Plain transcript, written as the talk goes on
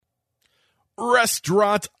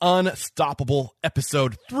Restaurant Unstoppable,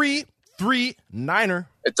 episode 339er.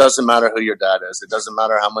 It doesn't matter who your dad is. It doesn't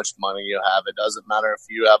matter how much money you have. It doesn't matter if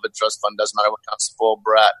you have a trust fund. It doesn't matter what kind of spoiled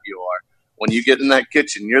brat you are. When you get in that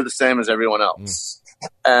kitchen, you're the same as everyone else.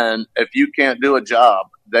 And if you can't do a job,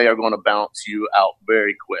 they are going to bounce you out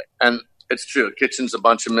very quick. And it's true. A kitchen's a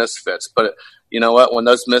bunch of misfits. But you know what? When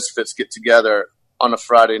those misfits get together on a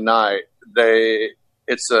Friday night,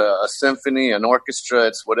 it's a symphony, an orchestra,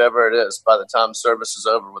 it's whatever it is by the time service is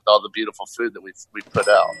over with all the beautiful food that we put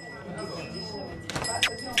out.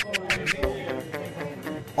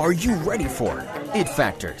 Are you ready for it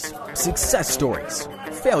factors, success stories,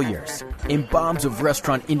 failures, and bombs of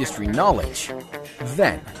restaurant industry knowledge?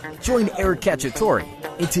 Then, join Eric Cacciatore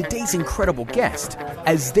and today's incredible guest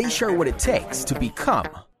as they share what it takes to become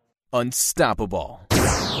unstoppable.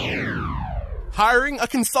 Hiring a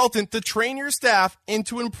consultant to train your staff and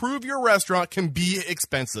to improve your restaurant can be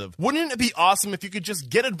expensive. Wouldn't it be awesome if you could just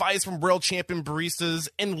get advice from world champion baristas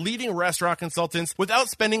and leading restaurant consultants without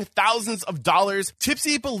spending thousands of dollars?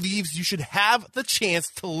 Tipsy believes you should have the chance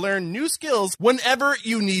to learn new skills whenever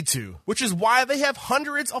you need to, which is why they have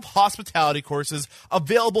hundreds of hospitality courses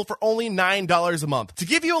available for only $9 a month. To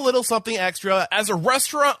give you a little something extra, as a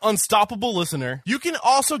Restaurant Unstoppable listener, you can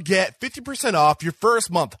also get 50% off your first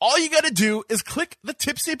month. All you got to do is click the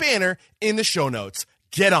Tipsy banner in the show notes.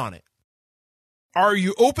 Get on it. Are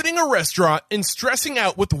you opening a restaurant and stressing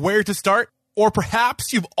out with where to start? Or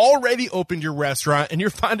perhaps you've already opened your restaurant and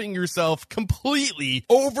you're finding yourself completely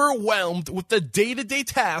overwhelmed with the day-to-day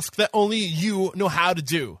tasks that only you know how to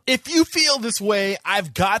do. If you feel this way,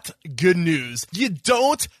 I've got good news. You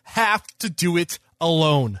don't have to do it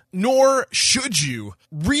alone, nor should you.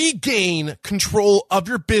 Regain control of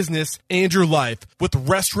your business and your life with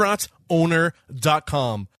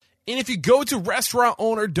restaurantowner.com. And if you go to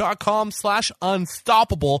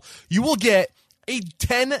restaurantowner.com/unstoppable, you will get a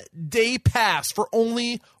 10-day pass for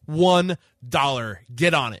only $1.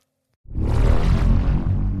 Get on it.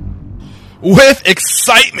 With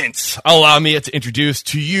excitement, allow me to introduce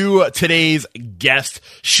to you today's guest,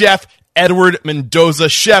 Chef Edward Mendoza.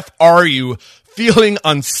 Chef, are you feeling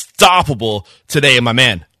unstoppable today, my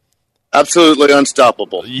man? Absolutely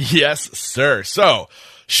unstoppable. Yes, sir. So,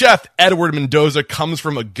 Chef Edward Mendoza comes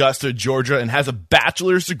from Augusta, Georgia, and has a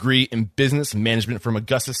bachelor's degree in business management from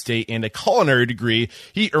Augusta State and a culinary degree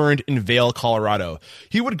he earned in Vail, Colorado.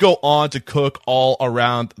 He would go on to cook all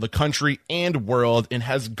around the country and world and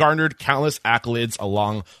has garnered countless accolades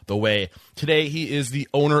along the way. Today, he is the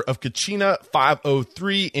owner of Kachina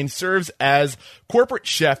 503 and serves as corporate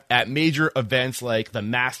chef at major events like the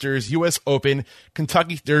Masters, U.S. Open,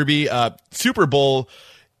 Kentucky Derby, Super Bowl,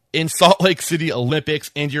 in Salt Lake City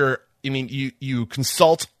Olympics, and you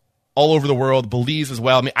consult all over the world, Belize as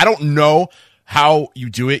well. I mean, I don't know how you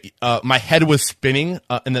do it. My head was spinning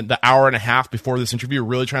in the hour and a half before this interview,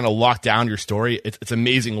 really trying to lock down your story. It's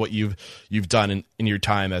amazing what you've done in your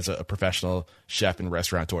time as a professional chef and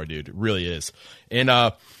restaurateur, dude. It really is. And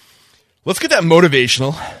let's get that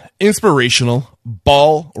motivational, inspirational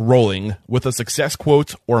ball rolling with a success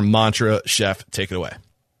quote or mantra. Chef, take it away.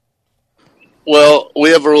 Well,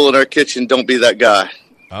 we have a rule in our kitchen: don't be that guy.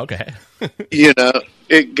 Okay. You know,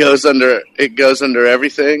 it goes under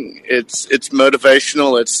everything. It's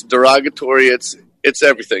motivational. It's derogatory. It's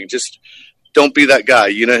everything. Just don't be that guy.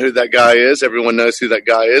 You know who that guy is. Everyone knows who that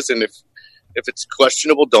guy is. And if it's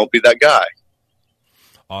questionable, don't be that guy.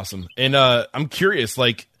 Awesome. And I'm curious,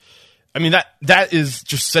 that is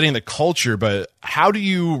just setting the culture, but how do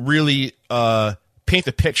you really paint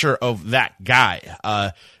the picture of that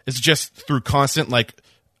guy? Is it just through constant,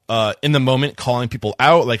 in the moment, calling people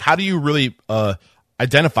out? Like, how do you really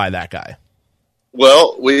identify that guy?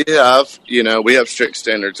 Well, we have strict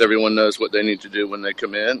standards. Everyone knows what they need to do when they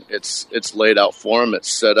come in. It's laid out for them.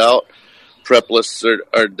 It's set out. Prep lists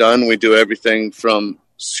are done. We do everything from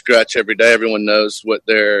scratch every day. Everyone knows what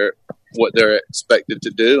they're expected to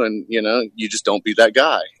do, and you just don't be that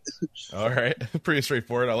guy. All right, pretty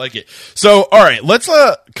straightforward. I like it. So, all right, let's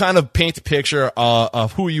kind of paint a picture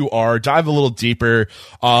of who you are. Dive a little deeper.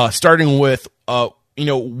 Starting with,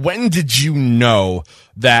 when did you know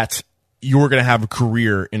that you were going to have a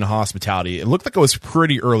career in hospitality? It looked like it was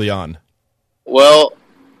pretty early on. Well,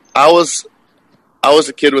 I was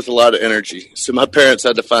a kid with a lot of energy, so my parents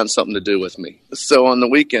had to find something to do with me. So on the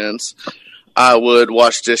weekends, I would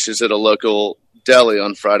wash dishes at a local deli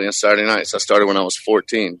on Friday and Saturday nights. I started when I was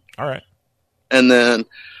 14. All right. And then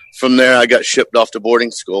from there, I got shipped off to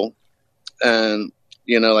boarding school. And,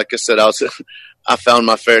 like I said, I found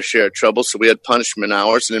my fair share of trouble. So we had punishment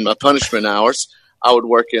hours. And in my punishment hours, I would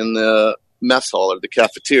work in the mess hall or the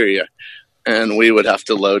cafeteria. and we would have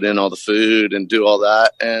to load in all the food and do all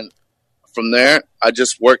that. And from there, I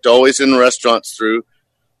just worked always in restaurants through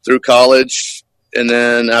college. And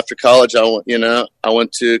then after college, I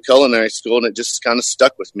went to culinary school, and it just kind of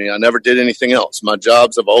stuck with me. I never did anything else. My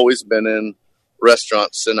jobs have always been in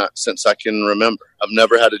restaurants since I can remember. I've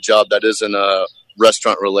never had a job that isn't a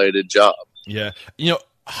restaurant-related job. Yeah.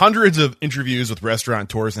 Hundreds of interviews with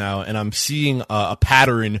restaurateurs now, and I'm seeing a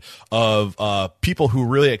pattern of people who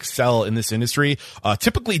really excel in this industry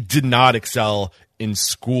typically did not excel in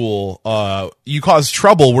school. You caused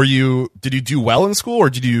trouble. Did you do well in school,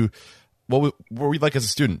 or what were you like as a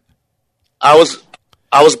student? I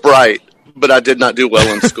was bright, but I did not do well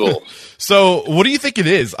in school. So what do you think it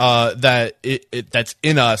is that that's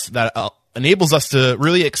in us that enables us to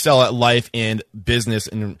really excel at life and business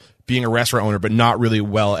and being a restaurant owner, but not really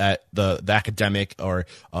well at the academic or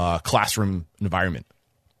classroom environment?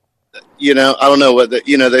 I don't know what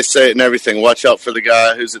they say it and everything. Watch out for the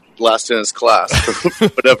guy who's last in his class for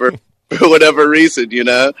whatever reason.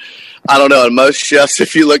 I don't know. And most chefs,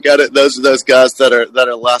 if you look at it, those are those guys that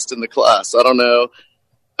are last in the class. I don't know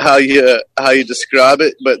how you describe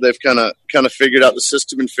it, but they've kind of figured out the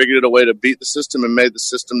system and figured out a way to beat the system and made the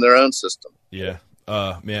system their own system. Yeah.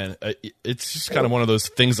 Man, it's just kind of one of those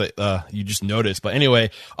things that you just notice. But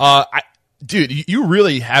anyway, dude, you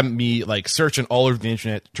really have me like searching all over the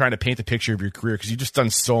internet trying to paint the picture of your career, because you've just done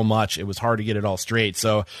so much. It was hard to get it all straight.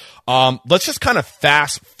 So let's just kind of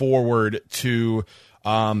fast forward to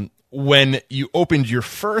when you opened your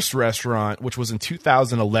first restaurant, which was in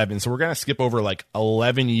 2011. So we're going to skip over like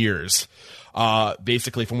 11 years,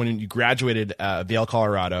 basically from when you graduated Vail,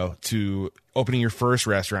 Colorado, to opening your first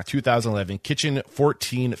restaurant, 2011, Kitchen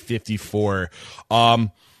 1454.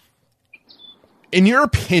 In your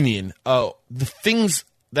opinion, the things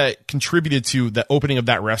that contributed to the opening of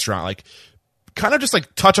that restaurant, like kind of just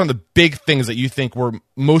like touch on the big things that you think were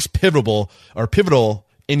most pivotal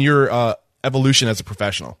in your evolution as a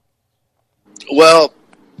professional. Well,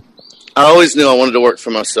 I always knew I wanted to work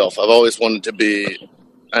for myself. I've always wanted to be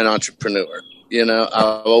an entrepreneur.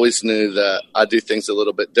 I always knew that I do things a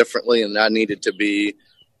little bit differently, and I needed to be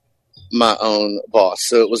my own boss.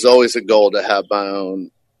 So it was always a goal to have my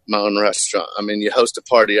own restaurant. I mean, you host a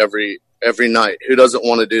party every night. Who doesn't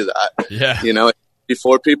want to do that? Yeah.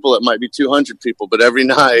 Before people, it might be 200 people, but every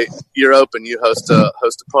night you're open, you host a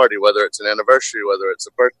party, whether it's an anniversary, whether it's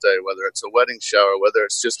a birthday, whether it's a wedding shower, whether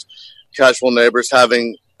it's just casual neighbors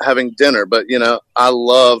having dinner. But, I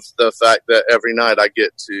love the fact that every night I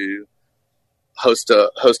get to host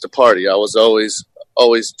a party. I was always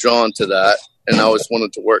drawn to that, and I always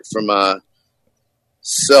wanted to work for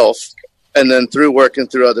myself. And then through working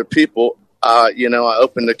through other people, I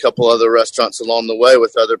opened a couple other restaurants along the way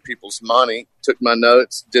with other people's money, took my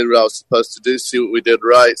notes, did what I was supposed to do, see what we did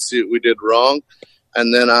right, see what we did wrong.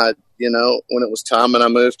 And then when it was time and I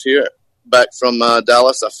moved here back from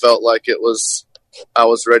Dallas, I felt like I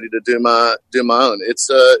was ready to do my own. It's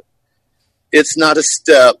not a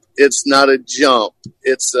step. It's not a jump.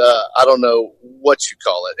 It's I don't know what you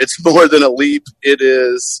call it. It's more than a leap. It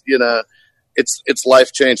is, it's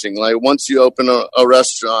life changing. Like once you open a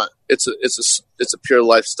restaurant, it's a pure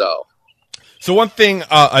lifestyle. So one thing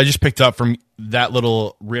I just picked up from that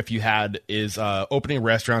little riff you had is opening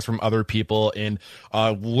restaurants from other people and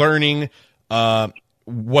learning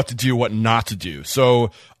what to do, what not to do.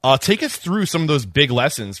 So take us through some of those big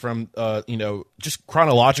lessons from, just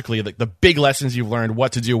chronologically, like the big lessons you've learned,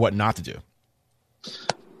 what to do, what not to do.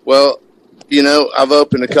 Well, I've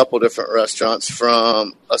opened a couple different restaurants,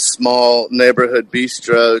 from a small neighborhood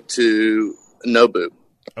bistro to Nobu.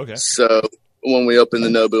 Okay. So when we opened the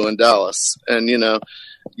Nobu in Dallas, and,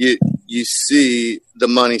 you see the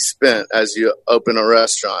money spent as you open a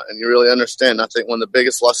restaurant, and you really understand. I think one of the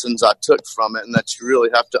biggest lessons I took from it, and that you really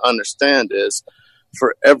have to understand, is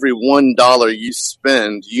for every $1 you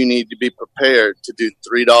spend, you need to be prepared to do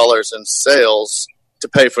 $3 in sales to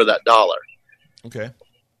pay for that dollar. Okay.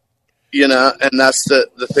 And that's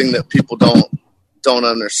the thing that people don't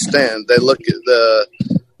understand. They look at the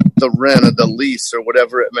rent or the lease or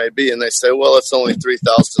whatever it may be, and they say, well, it's only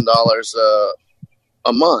 $3,000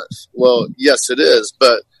 a month. Well, yes, it is.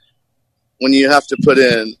 But when you have to put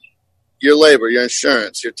in your labor, your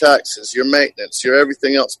insurance, your taxes, your maintenance, your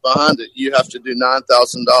everything else behind it, you have to do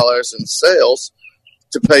 $9,000 in sales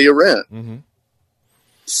to pay your rent. Mm-hmm.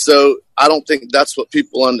 So I don't think that's what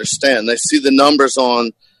people understand. They see the numbers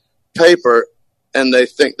on paper and they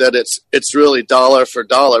think that it's really dollar for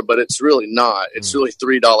dollar, but it's really not. It's really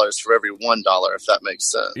 $3 for every $1, if that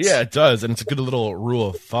makes sense. Yeah, it does, and it's a good little rule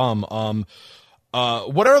of thumb.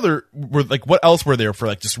 What else were there for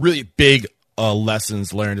like just really big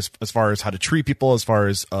lessons learned as far as how to treat people, as far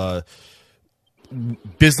as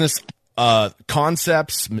business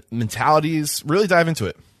concepts, mentalities? Really dive into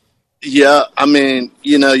it. Yeah, I mean,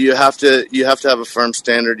 you have to have a firm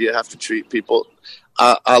standard. You have to treat people.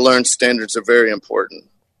 I learned standards are very important.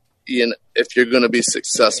 If you're going to be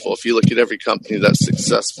successful, if you look at every company that's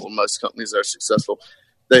successful, most companies that are successful,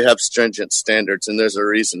 they have stringent standards, and there's a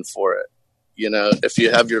reason for it. If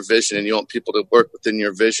you have your vision and you want people to work within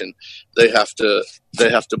your vision, they have to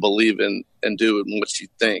believe in and do what you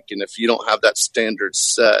think. And if you don't have that standard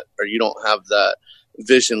set, or you don't have that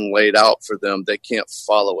vision laid out for them, they can't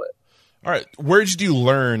follow it. All right. Where did you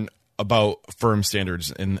learn about firm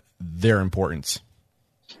standards and their importance?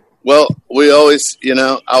 Well, we always,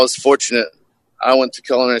 I was fortunate. I went to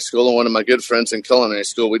culinary school, and one of my good friends in culinary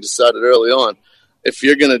school, we decided early on, if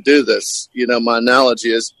you're going to do this, my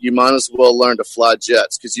analogy is you might as well learn to fly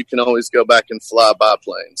jets, because you can always go back and fly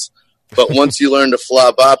biplanes. But once you learn to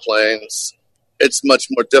fly biplanes, it's much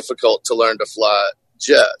more difficult to learn to fly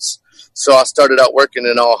jets. So I started out working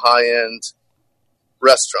in all high-end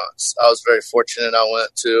restaurants. I was very fortunate. I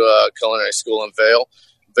went to culinary school in Vail.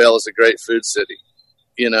 Vail is a great food city.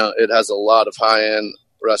 It has a lot of high-end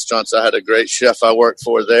restaurants. I had a great chef I worked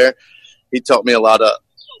for there. He taught me a lot of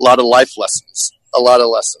life lessons,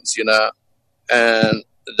 and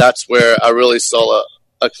that's where I really saw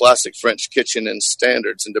a classic French kitchen and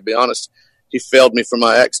standards. And to be honest, he failed me for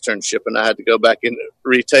my externship, and I had to go back and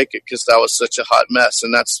retake it because I was such a hot mess.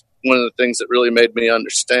 And that's one of the things that really made me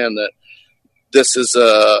understand that this is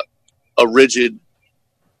a rigid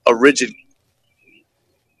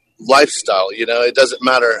lifestyle. It doesn't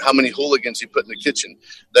matter how many hooligans you put in the kitchen.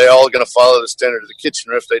 They're all going to follow the standard of the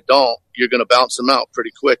kitchen, or if they don't, you're going to bounce them out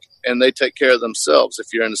pretty quick, and they take care of themselves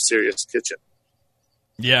if you're in a serious kitchen.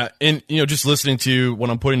 Yeah, and just listening to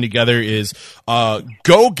what I'm putting together is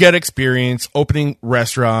go get experience opening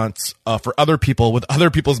restaurants for other people with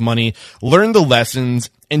other people's money, learn the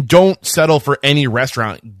lessons, and don't settle for any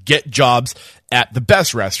restaurant. Get jobs at the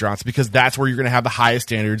best restaurants, because that's where you're going to have the highest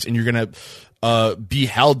standards, and you're going to be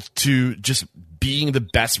held to just being the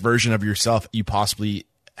best version of yourself you possibly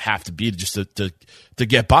have to be just to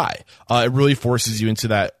get by. It really forces you into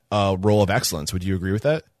that role of excellence. Would you agree with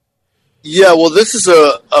that? Yeah, well, this is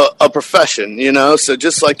a profession, so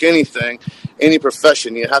just like anything, any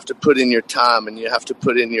profession, you have to put in your time, and you have to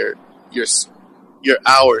put in your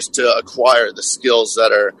hours to acquire the skills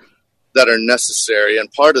that are necessary.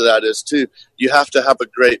 And part of that is too, you have to have a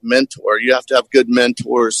great mentor. You have to have good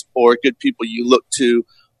mentors or good people you look to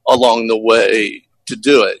along the way to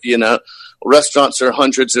do it. Restaurants are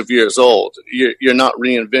hundreds of years old. You're not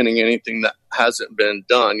reinventing anything that hasn't been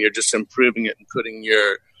done. You're just improving it and putting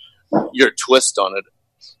your twist on it.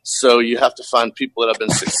 So you have to find people that have been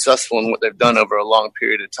successful in what they've done over a long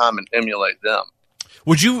period of time and emulate them.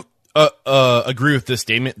 Would you agree with this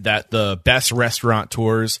statement that the best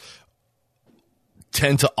restaurateurs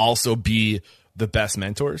tend to also be the best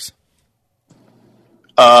mentors?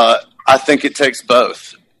 I think it takes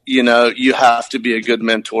both. You have to be a good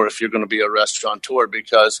mentor if you're going to be a restaurateur,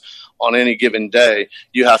 because on any given day,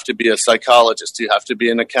 you have to be a psychologist, you have to be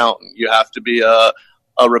an accountant, you have to be a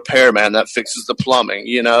repairman that fixes the plumbing,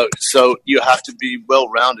 so you have to be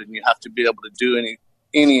well-rounded, and you have to be able to do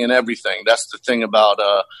any and everything. That's the thing about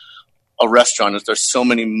a restaurant, is there's so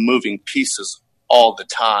many moving pieces all the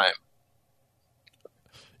time.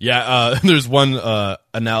 Yeah, there's one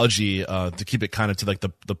analogy to keep it kind of to like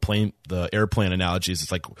the airplane analogies.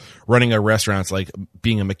 It's like running a restaurant. It's like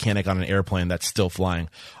being a mechanic on an airplane that's still flying,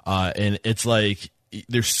 and it's like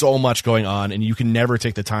there's so much going on, and you can never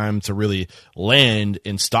take the time to really land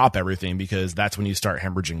and stop everything, because that's when you start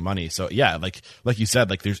hemorrhaging money. So yeah, like you said,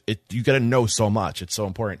 like you got to know so much. It's so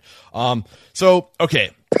important. Are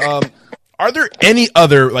there any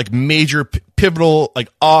other like major pivotal like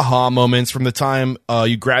aha moments from the time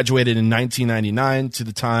you graduated in 1999 to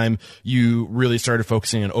the time you really started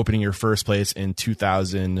focusing on opening your first place in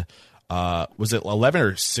 2000? Was it 11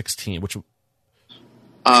 or 16? Which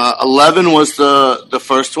 11 was the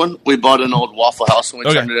first one. We bought an old Waffle House, and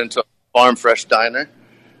we turned it into a farm fresh diner.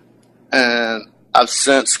 And I've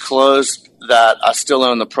since closed that. I still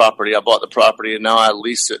own the property. I bought the property, and now I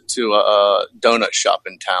lease it to a donut shop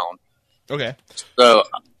in town. Okay. So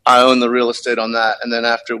I own the real estate on that. And then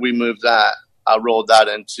after we moved that, I rolled that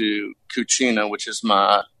into Cucina, which is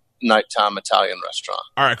my nighttime Italian restaurant.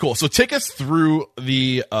 All right, cool. So take us through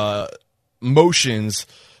the motions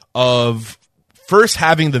of first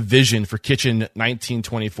having the vision for Kitchen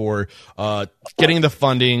 1924, getting the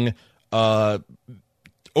funding,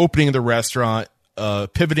 opening the restaurant,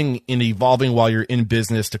 pivoting and evolving while you're in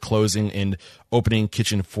business to closing and opening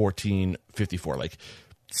Kitchen 1454? Like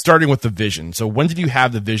starting with the vision. So when did you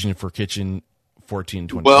have the vision for Kitchen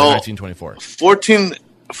 1924?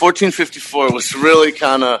 1454 was really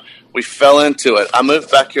kind of, we fell into it. I moved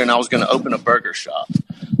back here and I was going to open a burger shop,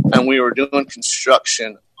 and we were doing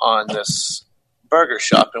construction on this burger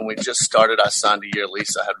shop, and we just started. I signed a year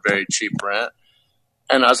lease. I had very cheap rent.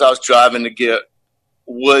 And as I was driving to get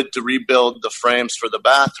wood to rebuild the frames for the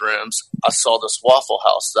bathrooms, I saw this Waffle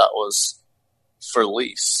House that was for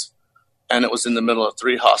lease, and it was in the middle of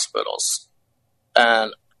 3 hospitals.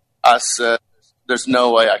 And I said, there's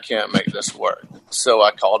no way I can't make this work. So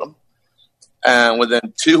I called them. And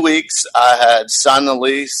within 2 weeks, I had signed the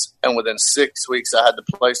lease. And within 6 weeks, I had the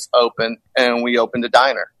place open. And we opened a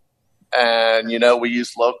diner. And, we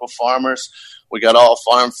used local farmers. We got all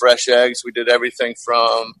farm fresh eggs. We did everything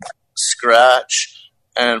from scratch.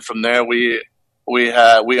 And from there, we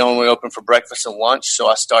only opened for breakfast and lunch. So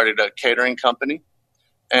I started a catering company.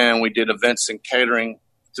 And we did events and catering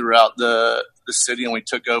throughout the city. And we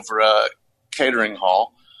took over a catering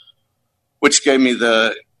hall, which gave me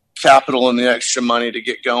the capital and the extra money to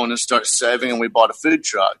get going and start saving, and we bought a food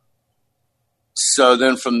truck. So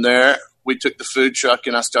then from there, we took the food truck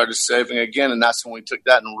and I started saving again, and that's when we took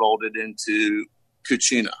that and rolled it into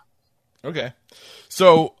Cucina. Okay.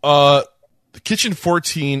 So the Kitchen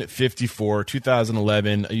 1454,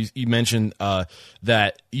 2011, you mentioned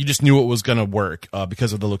that you just knew it was going to work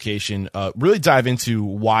because of the location. Really dive into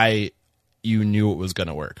why you knew it was going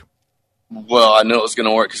to work. Well, I knew it was going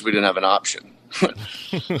to work because we didn't have an option.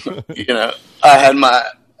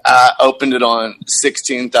 I opened it on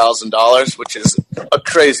 $16,000, which is a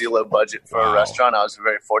crazy low budget for a restaurant. I was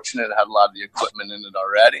very fortunate. I had a lot of the equipment in it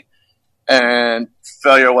already, and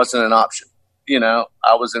failure wasn't an option.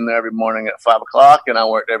 I was in there every morning at 5:00, and I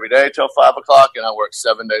worked every day till 5:00, and I worked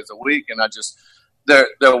 7 days a week. And I just, there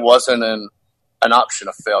wasn't an option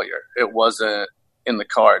of failure. It wasn't in the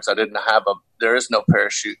cards. There is no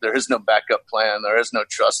parachute. There is no backup plan. There is no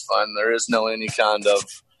trust fund. There is no any kind of,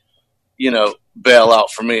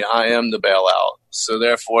 bailout for me. I am the bailout. So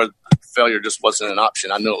therefore, failure just wasn't an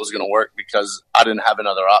option. I knew it was going to work because I didn't have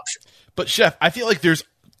another option. But Chef, I feel like there's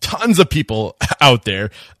tons of people out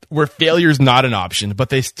there where failure is not an option, but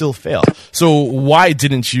they still fail. So why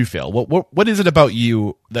didn't you fail? What is it about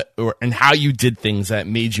you and how you did things that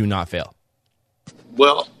made you not fail?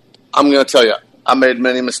 Well, I'm going to tell you, I made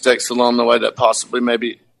many mistakes along the way that possibly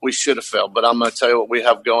maybe we should have failed, but I'm going to tell you what we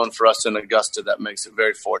have going for us in Augusta that makes it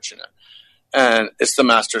very fortunate. And it's the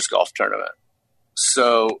Masters Golf Tournament.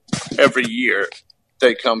 So every year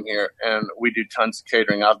they come here and we do tons of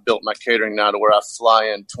catering. I've built my catering now to where I fly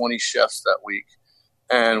in 20 chefs that week,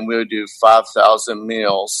 and we'll do 5,000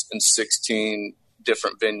 meals in 16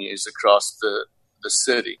 different venues across the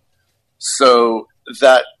city. So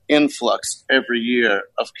that influx every year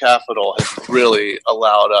of capital has really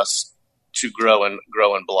allowed us to grow and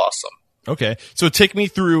blossom. Okay. So take me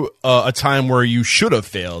through a time where you should have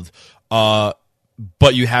failed, but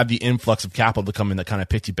you had the influx of capital to come in that kind of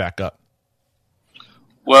picked you back up.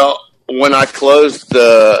 Well, when I closed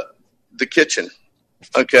the kitchen,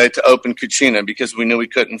 to open Cucina, because we knew we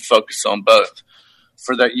couldn't focus on both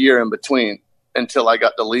for that year in between until I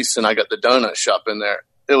got the lease and I got the donut shop in there.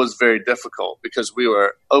 It was very difficult because we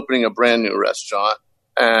were opening a brand new restaurant,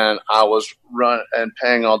 and I was running and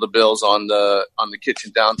paying all the bills on the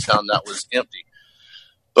kitchen downtown that was empty.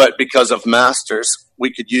 But because of Masters,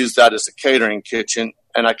 we could use that as a catering kitchen,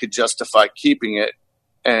 and I could justify keeping it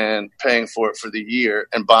and paying for it for the year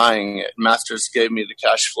and buying it. Masters gave me the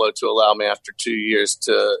cash flow to allow me after 2 years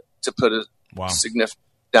to put a significant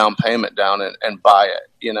down payment down and buy it.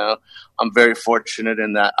 I'm very fortunate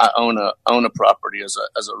in that I own a property as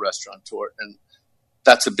a restaurateur, and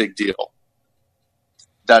that's a big deal.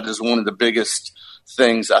 That is one of the biggest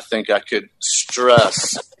things I think I could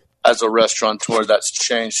stress as a restaurateur that's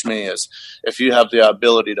changed me is if you have the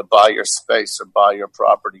ability to buy your space or buy your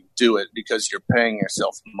property, do it because you're paying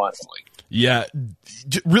yourself monthly. Yeah.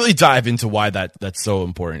 Really dive into why that's so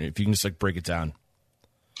important. If you can just break it down.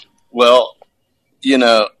 Well,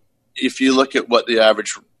 if you look at what the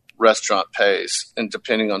average restaurant pays, and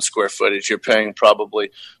depending on square footage, you're paying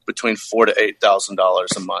probably between $4,000 to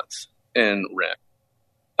 $8,000 a month in rent.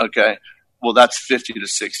 Okay. Well, that's $50,000 to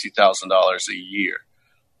 $60,000 a year.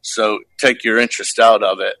 So take your interest out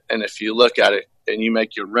of it. And if you look at it and you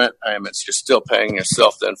make your rent payments, you're still paying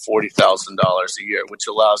yourself then $40,000 a year, which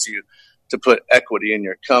allows you to put equity in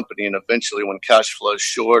your company. And eventually when cash flow is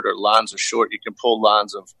short or lines are short, you can pull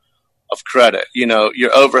lines of credit.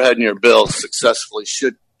 Your overhead and your bills successfully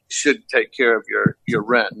should take care of your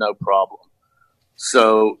rent. No problem.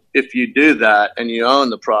 So if you do that and you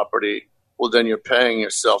own the property, well, then you're paying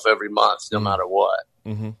yourself every month, no matter what.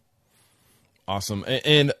 Mm-hmm. Awesome.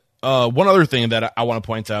 And one other thing that I want to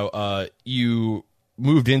point out, you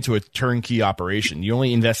moved into a turnkey operation. You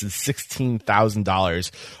only invested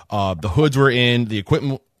 $16,000. The hoods were in, the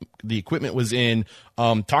equipment was in.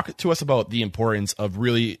 Talk to us about the importance of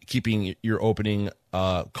really keeping your opening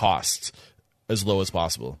costs as low as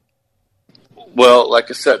possible. Well, like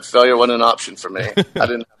I said, failure wasn't an option for me. I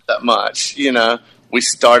didn't have that much. We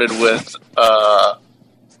started with,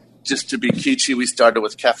 just to be kitschy, we started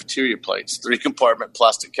with cafeteria plates, 3-compartment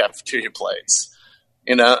plastic cafeteria plates,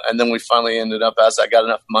 and then we finally ended up, as I got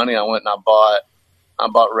enough money, I went and I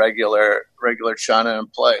bought regular china and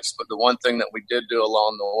plates. But the one thing that we did do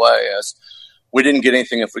along the way is we didn't get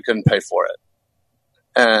anything if we couldn't pay for it.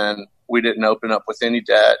 And we didn't open up with any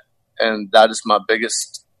debt. And that is my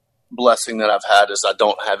biggest blessing that I've had, is I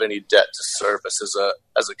don't have any debt to service as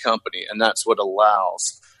a company, and that's what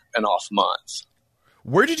allows an off month.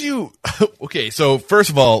 Where did you? Okay, so first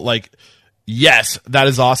of all, yes, that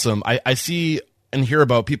is awesome. I see and hear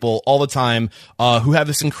about people all the time who have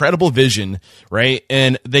this incredible vision, right?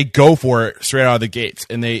 And they go for it straight out of the gates,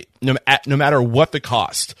 and they no matter what the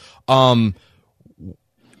cost. Why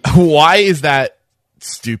is that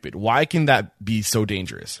stupid? Why can that be so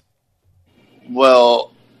dangerous?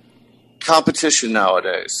 Well, competition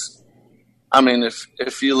nowadays. I mean,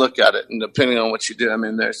 if you look at it, and depending on what you do, I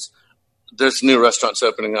mean, there's new restaurants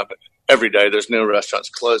opening up every day. There's new restaurants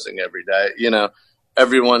closing every day.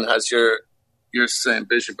 Everyone has your same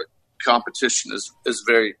vision, but competition is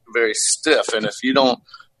very, very stiff. And if you don't,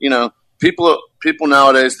 people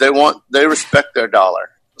nowadays, they respect their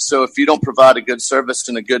dollar. So if you don't provide a good service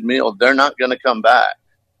and a good meal, they're not going to come back.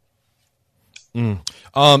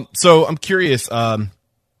 So I'm curious.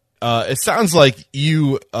 It sounds like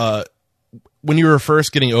you, when you were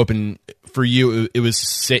first getting open, for you, it was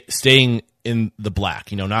staying in the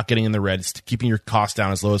black, not getting in the red, keeping your costs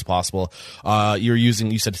down as low as possible. You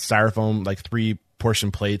said styrofoam,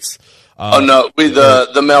 3-portion plates. The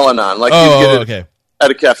Melanon, you get it at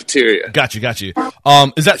a cafeteria. Got you.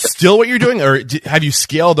 Is that still what you're doing, or have you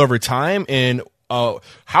scaled over time? And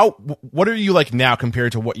what are you like now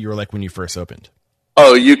compared to what you were like when you first opened?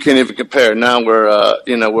 Oh, you can't even compare. Now we're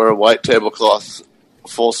a white tablecloth,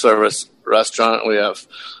 full service restaurant. We have,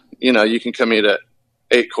 you can come eat a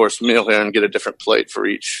 8-course meal here and get a different plate for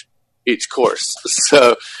each course.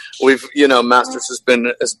 So we've, Masters has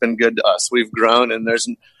been good to us. We've grown, and there's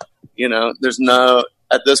no,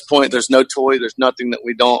 at this point, there's no toy. There's nothing that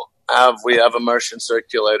we don't have. We have immersion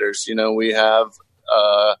circulators. We have,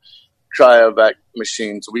 cryovac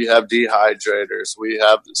machines, we have dehydrators, we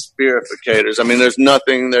have spirificators. I mean, there's no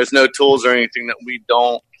tools or anything that we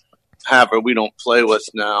don't have or we don't play with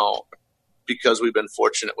now, because we've been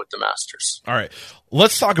fortunate with the Masters. All right,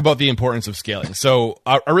 let's talk about the importance of scaling. So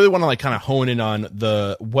I really want to kind of hone in on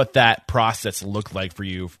what that process looked like for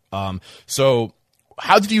you. So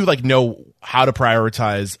how did you know how to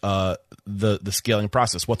prioritize the scaling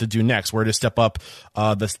process, what to do next, where to step up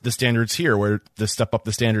the standards here, where to step up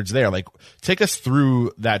the standards there? Take us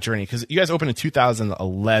through that journey, because you guys opened in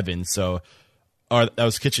 2011, so that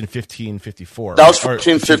was Kitchen 1554. That was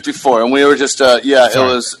 1554, and we were just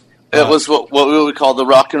it was what we would call the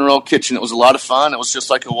rock and roll kitchen. It was a lot of fun. It was just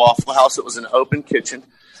like a Waffle House. It was an open kitchen.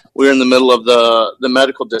 We were in the middle of the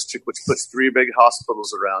medical district, which puts 3 big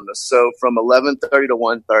hospitals around us. So from 11:30 to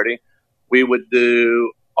 1:30, we would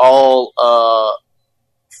do all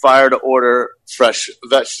fire to order, fresh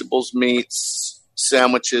vegetables, meats,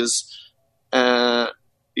 sandwiches, and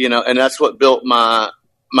that's what built my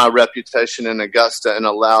reputation in Augusta and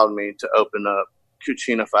allowed me to open up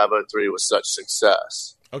Cucina 503 with such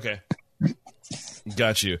success. Okay,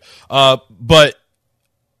 got you. But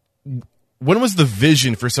when was the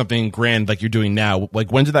vision for something grand like you're doing now?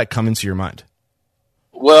 When did that come into your mind?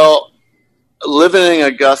 Well, living in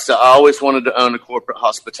Augusta, I always wanted to own a corporate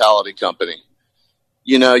hospitality company.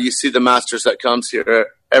 You see the Masters that comes here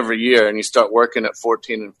every year, and you start working at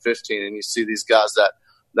 14 and 15, and you see these guys that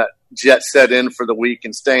jet set in for the week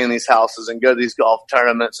and stay in these houses and go to these golf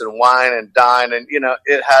tournaments and wine and dine. And,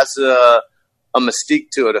 it has a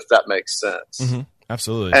mystique to it, if that makes sense. Mm-hmm.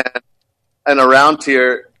 Absolutely. And around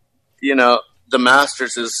here, the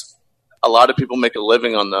Masters is, a lot of people make a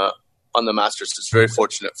living on the Masters. It's very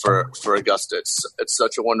fortunate for Augusta. It's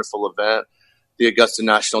such a wonderful event. The Augusta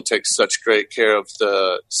National takes such great care of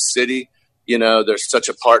the city. They're such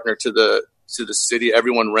a partner to the city.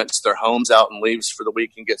 Everyone rents their homes out and leaves for the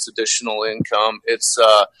week and gets additional income.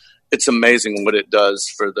 It's amazing what it does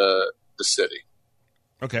for the city.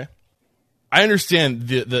 Okay. I understand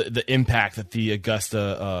the impact that the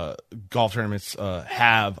Augusta golf tournaments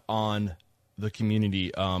have on the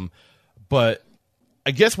community, but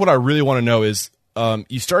I guess what I really want to know is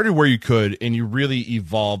you started where you could, and you really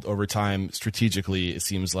evolved over time strategically, it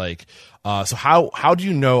seems like. So how do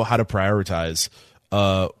you know how to prioritize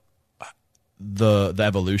the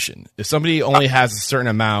evolution? If somebody only has a certain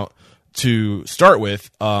amount to start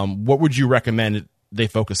with, what would you recommend they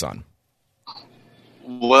focus on?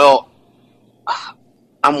 Well,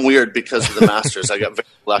 I'm weird because of the Masters. I got very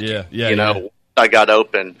lucky. I got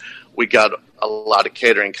open. We got a lot of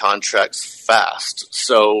catering contracts fast.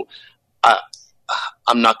 So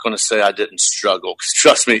I'm not going to say I didn't struggle, because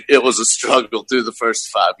trust me, it was a struggle through the first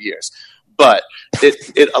 5 years. But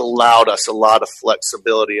it allowed us a lot of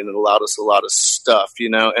flexibility, and it allowed us a lot of stuff,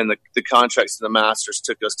 and the contracts in the Masters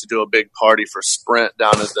took us to do a big party for Sprint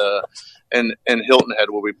down at in Hilton Head,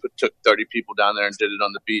 where we took 30 people down there and did it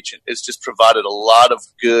on the beach. And it's just provided a lot of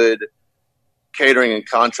good catering and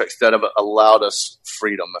contracts that have allowed us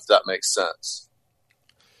freedom, if that makes sense.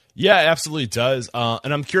 Yeah, it absolutely does.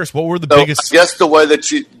 And I'm curious, what were the biggest? I guess the way that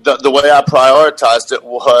the way I prioritized it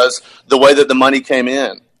was the way that the money came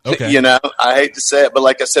in. Okay. I hate to say it, but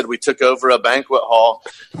like I said, we took over a banquet hall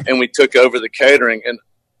and we took over the catering. And,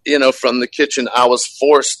 from the kitchen, I was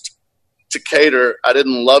forced to cater. I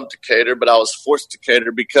didn't love to cater, but I was forced to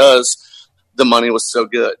cater because the money was so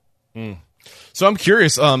good. So I'm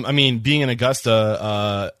curious, being in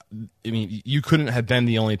Augusta, you couldn't have been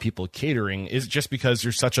the only people catering. Is it just because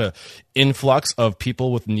there's such a influx of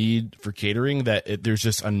people with need for catering that there's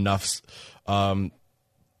just enough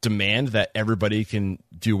demand that everybody can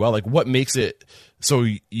do well? Like, what makes it so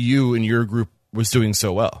you and your group was doing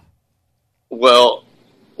so well? Well,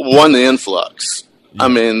 one, the influx. Yeah.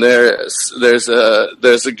 There's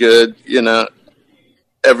a good,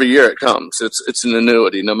 every year it comes. It's an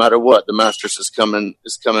annuity. No matter what, the Masters is coming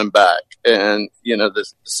back, and the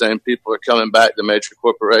same people are coming back. The major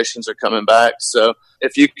corporations are coming back. So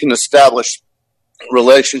if you can establish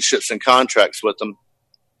relationships and contracts with them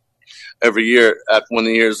every year, when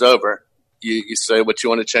the year's over, you say what you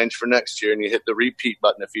want to change for next year, and you hit the repeat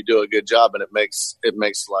button if you do a good job, and it makes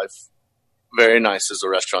life very nice as a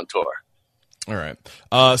restaurateur. All right.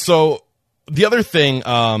 So the other thing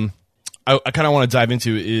I kind of want to dive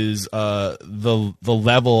into is the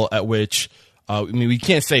level at which we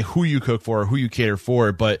can't say who you cook for or who you cater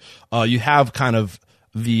for, but you have kind of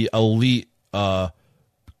the elite,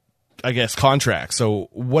 contract. So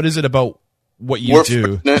what is it about what you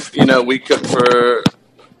do? Fortunate. We cook for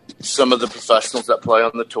some of the professionals that play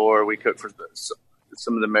on the tour. We cook for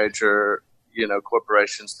some of the major,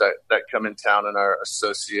 corporations that come in town and are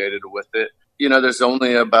associated with it. There's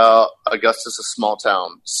only Augusta's a small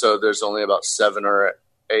town, so there's only about 7 or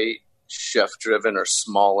 8 chef-driven or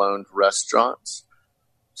small-owned restaurants.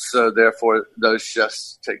 So therefore, those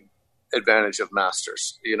chefs take advantage of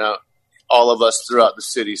Masters. All of us throughout the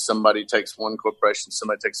city, somebody takes one corporation,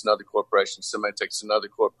 somebody takes another corporation, somebody takes another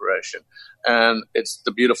corporation. And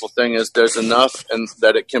the beautiful thing is there's enough and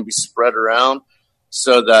that it can be spread around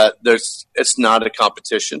so that it's not a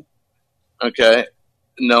competition. Okay.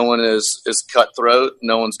 No one is cutthroat.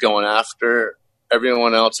 No one's going after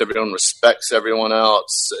everyone else. Everyone respects everyone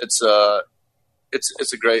else. It's a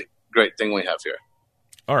great thing we have here.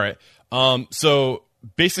 All right. So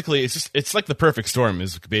basically, it's like the perfect storm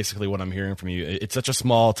is basically what I'm hearing from you. It's such a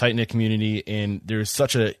small, tight-knit community, and there's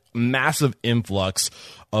such a massive influx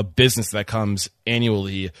of business that comes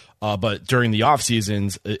annually. But during the off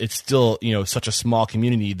seasons, it's still such a small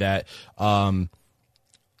community that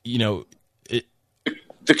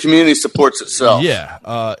the community supports itself.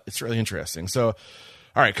 Yeah, it's really interesting. So,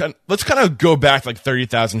 all right, let's kind of go back like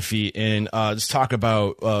 30,000 feet and just talk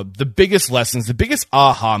about the biggest lessons, the biggest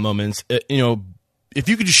aha moments. If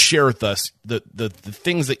you could just share with us the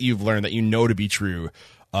things that you've learned that to be true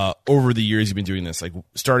over the years you've been doing this. Like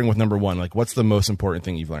starting with number one, like what's the most important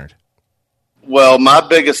thing you've learned? Well, my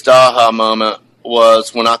biggest aha moment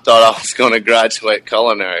was when I thought I was going to graduate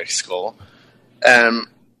culinary school, and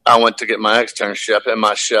I went to get my externship, and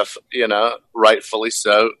my chef, rightfully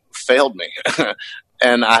so, failed me.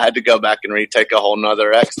 And I had to go back and retake a whole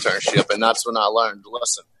nother externship. And that's when I learned,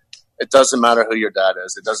 listen, it doesn't matter who your dad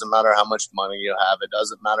is. It doesn't matter how much money you have. It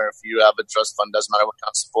doesn't matter if you have a trust fund. It doesn't matter what kind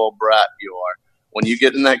of spoiled brat you are. When you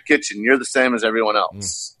get in that kitchen, you're the same as everyone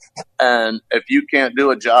else. And if you can't do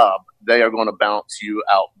a job, they are going to bounce you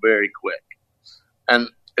out very quick. And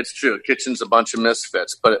it's true. Kitchen's a bunch of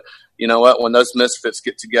misfits. But you know what? When those misfits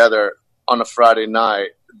get together on a Friday night,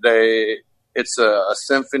 it's a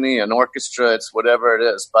symphony, an orchestra, it's whatever it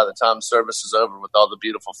is by the time service is over with all the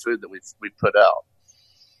beautiful food that we put out.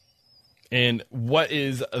 And what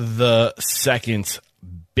is the second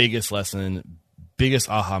biggest lesson, biggest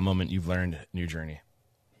aha moment you've learned in your journey?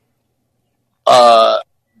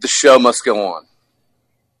 The show must go on.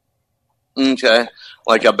 Okay.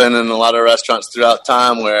 Like I've been in a lot of restaurants throughout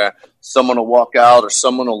time where someone will walk out or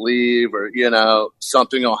someone will leave or,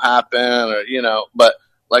 something will happen or, but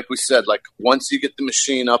like we said, like once you get the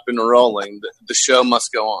machine up and rolling, the show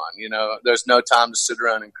must go on. There's no time to sit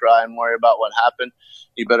around and cry and worry about what happened.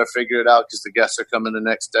 You better figure it out because the guests are coming the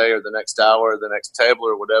next day or the next hour or the next table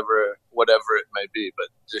or whatever it may be. But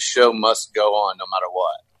the show must go on no matter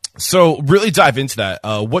what. So really dive into that.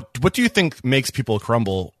 What do you think makes people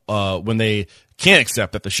crumble when they can't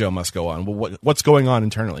accept that the show must go on? What's going on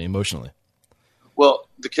internally, emotionally? Well,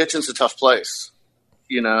 the kitchen's a tough place.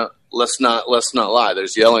 Let's not lie.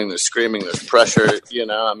 There's yelling, there's screaming, there's pressure.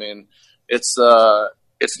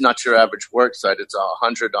 It's not your average work site. It's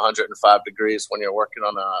 100 to 105 degrees when you're working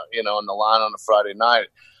on on the line on a Friday night.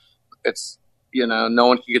 It's no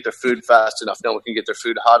one can get their food fast enough. No one can get their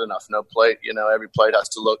food hot enough. No plate, every plate has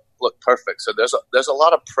to look perfect. So there's a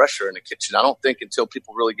lot of pressure in the kitchen. I don't think until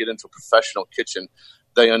people really get into a professional kitchen,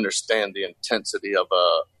 they understand the intensity of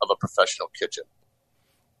a professional kitchen.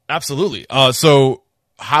 Absolutely. So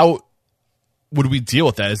how would we deal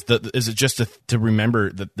with that? Is it just to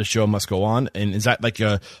remember that the show must go on? And is that like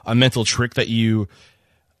a mental trick that you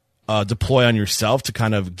deploy on yourself to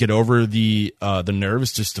kind of get over the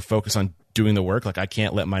nerves, just to focus on doing the work? Like I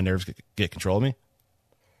can't let my nerves get control of me.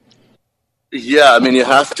 Yeah, you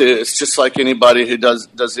have to. It's just like anybody who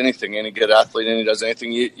does anything, any good athlete, any does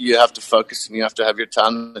anything. You have to focus and you have to have your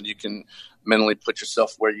time that you can mentally put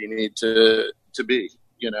yourself where you need to be.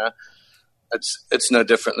 It's no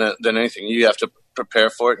different than anything. You have to prepare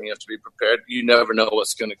for it and you have to be prepared. You never know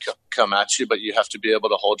what's going to come at you, but you have to be able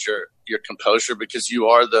to hold your composure because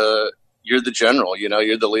you're the general.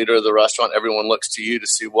 You're the leader of the restaurant. Everyone looks to you to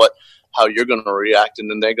see how you're going to react,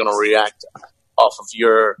 and then they're going to react off of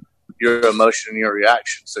your emotion and your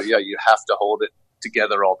reaction. So yeah, you have to hold it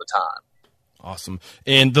together all the time. Awesome.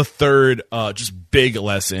 And the third, just big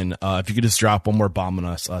lesson, if you could just drop one more bomb on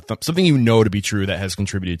us, something to be true that has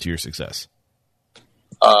contributed to your success.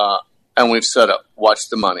 And we've said it, watch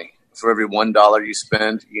the money. For every $1 you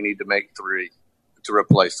spend, you need to make 3 to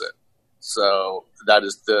replace it. So that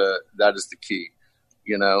is the key.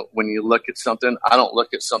 When you look at something, I don't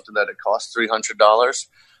look at something that it costs $300.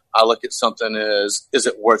 I look at something is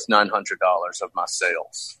it worth $900 of my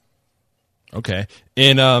sales? Okay.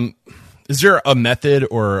 And is there a method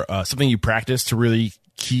or something you practice to really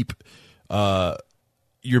keep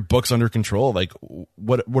your books under control? Like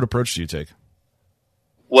what approach do you take?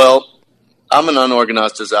 Well, I'm an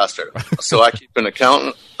unorganized disaster. So I keep an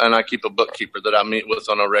accountant and I keep a bookkeeper that I meet with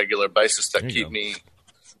on a regular basis that keep me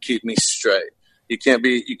straight. You can't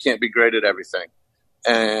be great at everything.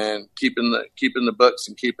 And keeping the books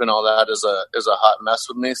and keeping all that is a hot mess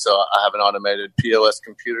with me. So I have an automated POS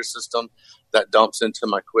computer system that dumps into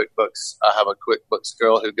my QuickBooks. I have a QuickBooks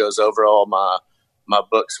girl who goes over all my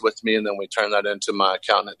books with me, and then we turn that into my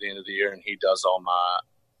accountant at the end of the year, and he does all my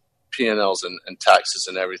P&Ls and taxes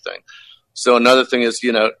and everything. So another thing is,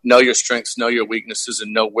 know your strengths, know your weaknesses,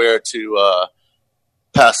 and know where to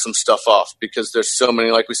pass some stuff off, because there's so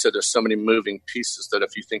many, like we said, there's so many moving pieces that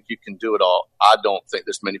if you think you can do it all, I don't think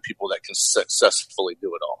there's many people that can successfully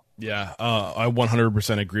do it all. Yeah, I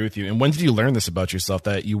 100% agree with you. And when did you learn this about yourself,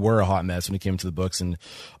 that you were a hot mess when it came to the books? And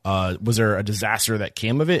was there a disaster that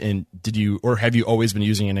came of it? And have you always been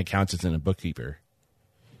using an accountant and a bookkeeper?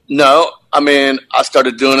 No, I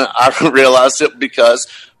started doing it. I realized it because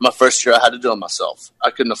my first year I had to do it myself.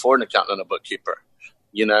 I couldn't afford an accountant and a bookkeeper,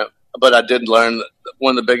 But I did learn that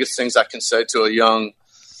one of the biggest things I can say to a young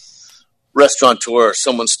restaurateur,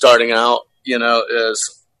 someone starting out,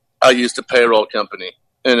 is I used a payroll company,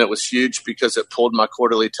 and it was huge because it pulled my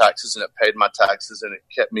quarterly taxes and it paid my taxes and it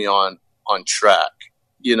kept me on track.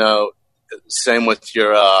 Same with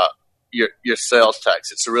your sales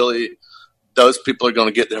tax. It's really, those people are going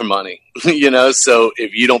to get their money, so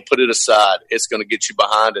if you don't put it aside, it's going to get you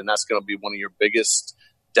behind, and that's going to be one of your biggest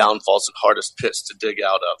downfalls and hardest pits to dig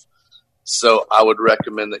out of. So I would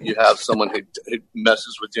recommend that you have someone who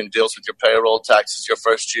messes with you and deals with your payroll taxes your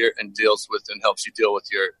first year and deals with and helps you deal with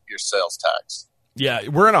your sales tax. Yeah,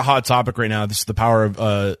 we're in a hot topic right now. This is the power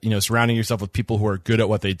of surrounding yourself with people who are good at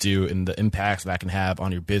what they do and the impacts that can have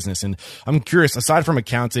on your business. And I'm curious, aside from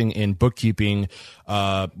accounting and bookkeeping,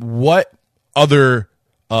 what other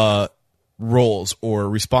roles or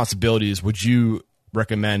responsibilities would you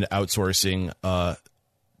recommend outsourcing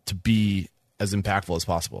to be as impactful as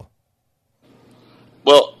possible?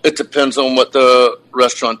 Well, it depends on what the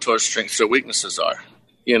restaurateur's strengths or weaknesses are.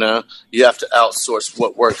 You know, you have to outsource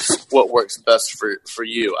what works best for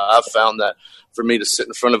you. I've found that for me to sit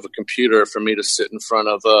in front of a computer, for me to sit in front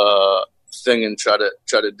of a thing and try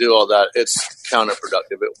to do all that, it's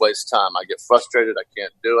counterproductive. It wastes time. I get frustrated. I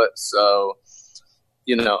can't do it. So,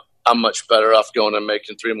 you know, I'm much better off going and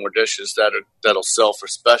making 3 more dishes that'll sell for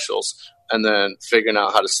specials, and then figuring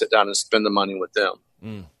out how to sit down and spend the money with them.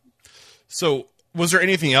 Mm. So was there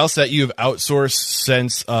anything else that you've outsourced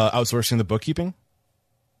since outsourcing the bookkeeping?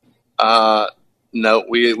 No,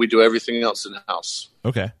 we do everything else in-house.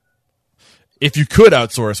 Okay. If you could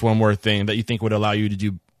outsource one more thing that you think would allow you to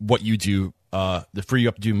do what you do, to free you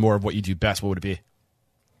up to do more of what you do best, what would it be?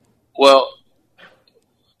 Well,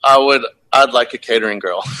 I'd like a catering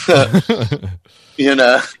girl. You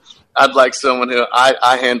know, I'd like someone who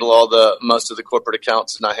I handle most of the corporate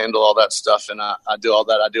accounts, and I handle all that stuff, and I do all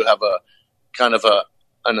that. I do have a kind of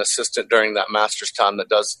an assistant during that master's time that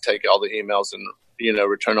does take all the emails and, you know,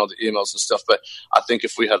 return all the emails and stuff. But I think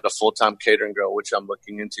if we had a full-time catering girl, which I'm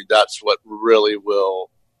looking into, that's what really will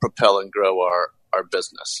propel and grow our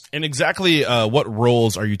business. And exactly what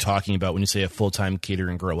roles are you talking about when you say a full-time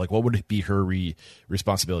catering girl? Like, what would be her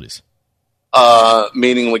responsibilities?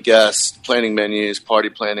 Meeting with guests, planning menus, party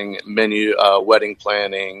planning, wedding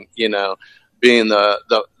planning, you know, being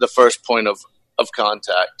the first point of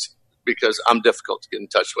contact, because I'm difficult to get in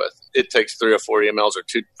touch with. It takes 3 or 4 emails or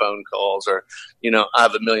 2 phone calls, or, you know, I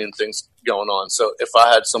have a million things going on. So if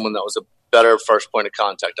I had someone that was a better first point of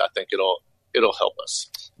contact, I think it'll help us.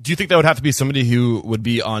 Do you think that would have to be somebody who would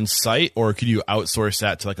be on site, or could you outsource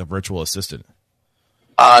that to like a virtual assistant?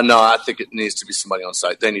 No, I think it needs to be somebody on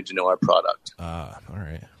site. They need to know our product. All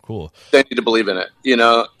right, cool. They need to believe in it. You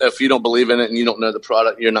know, if you don't believe in it and you don't know the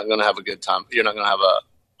product, you're not going to have a good time. You're not going to have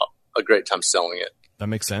a great time selling it. That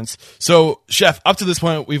makes sense. So, Chef, up to this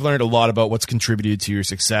point, we've learned a lot about what's contributed to your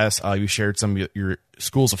success. You shared some of your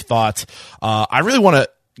schools of thought. I really want to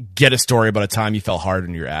get a story about a time you fell hard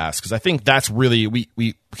on your ass, because I think that's really,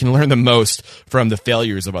 we can learn the most from the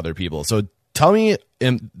failures of other people. So tell me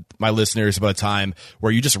and my listeners about a time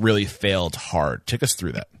where you just really failed hard. Take us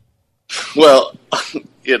through that. Well,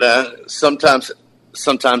 you know, sometimes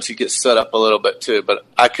you get set up a little bit too, but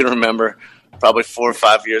I can remember probably 4 or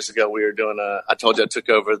 5 years ago, we were doing I told you I took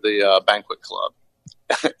over the banquet club,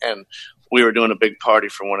 and we were doing a big party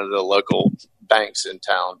for one of the local banks in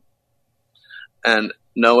town. And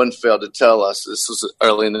no one failed to tell us, this was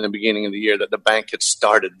early in the beginning of the year, that the bank had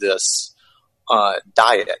started this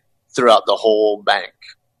diet throughout the whole bank.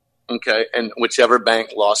 Okay. And whichever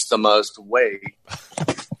bank lost the most weight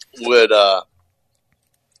would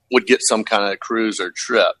get some kind of cruise or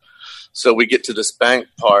trip. So we get to this bank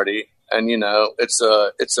party, and, you know, it's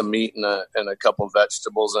a meat and a couple of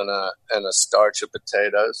vegetables and a starch of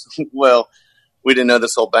potatoes. Well, we didn't know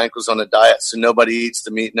this whole bank was on a diet, so nobody eats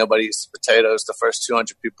the meat, nobody eats the potatoes. The first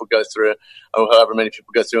 200 people go through, or however many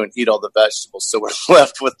people go through, and eat all the vegetables. So we're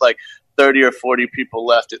left with like 30 or 40 people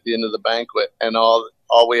left at the end of the banquet, and all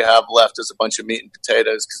we have left is a bunch of meat and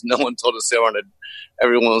potatoes, because no one told us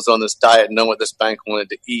everyone was on this diet and know what this bank wanted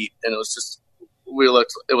to eat. And it was just,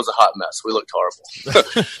 it was a hot mess. We looked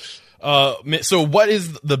horrible. So what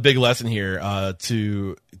is the big lesson here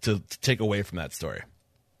to take away from that story?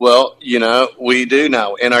 Well, you know, we do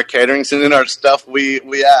now in our caterings and in our stuff.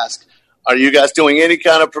 We ask, are you guys doing any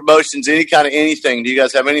kind of promotions, any kind of anything? Do you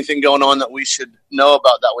guys have anything going on that we should know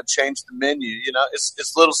about that would change the menu? You know,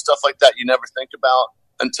 it's little stuff like that you never think about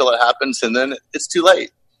until it happens, and then it's too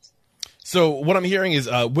late. So what I'm hearing is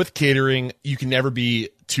with catering, you can never be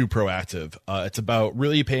too proactive. It's about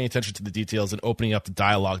really paying attention to the details and opening up the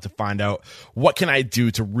dialogue to find out, what can I do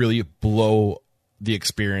to really blow the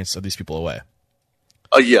experience of these people away?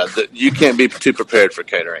 Oh yeah, you can't be too prepared for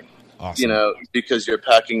catering. Awesome. You know, because you're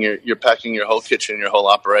packing your whole kitchen, your whole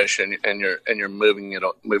operation, and you're moving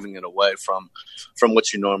it away from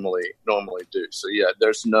what you normally do. So yeah,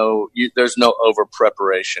 there's no over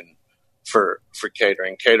preparation for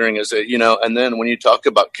catering. Catering is and then when you talk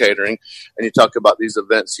about catering and you talk about these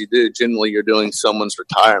events you do, generally you're doing someone's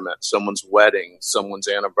retirement, someone's wedding, someone's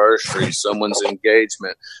anniversary, someone's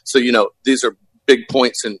engagement. So these are big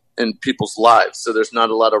points in people's lives. So there's not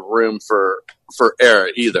a lot of room for error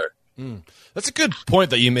either. That's a good point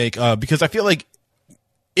that you make, because I feel like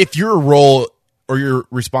if your role or your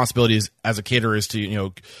responsibility as a caterer is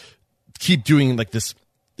to, keep doing like this,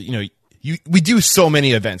 we do so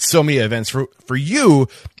many events for you,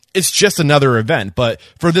 it's just another event. But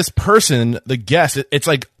for this person, the guest, it's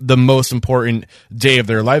like the most important day of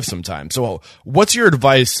their life sometimes. So what's your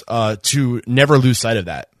advice to never lose sight of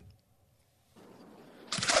that?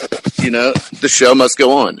 the show must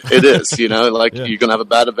go on. It is, you're going to have a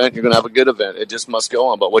bad event, you're going to have a good event. It just must go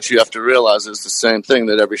on. But what you have to realize is the same thing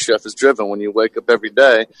that every chef is driven. When you wake up every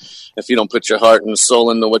day, if you don't put your heart and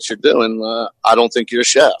soul into what you're doing, I don't think you're a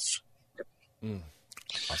chef.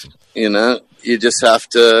 Awesome. You just have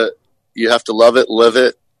to love it, live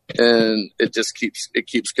it. And it just keeps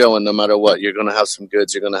going no matter what. You're going to have some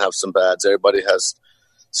goods, you're going to have some bads. Everybody has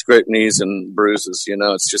scraped knees and bruises,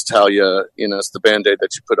 it's just how it's the Band-Aid that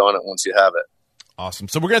you put on it once you have it. Awesome.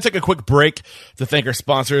 So we're going to take a quick break to thank our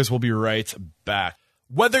sponsors. We'll be right back.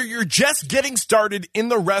 Whether you're just getting started in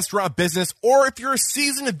the restaurant business or if you're a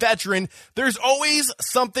seasoned veteran, there's always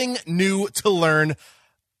something new to learn.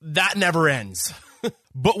 That never ends.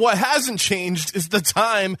 But what hasn't changed is the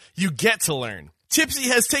time you get to learn. Tipsy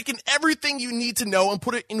has taken everything you need to know and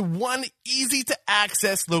put it in one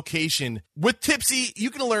easy-to-access location. With Tipsy, you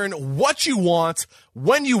can learn what you want,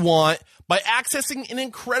 when you want, by accessing an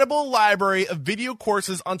incredible library of video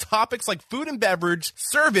courses on topics like food and beverage,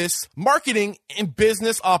 service, marketing, and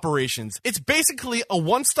business operations. It's basically a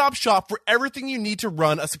one-stop shop for everything you need to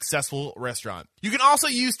run a successful restaurant. You can also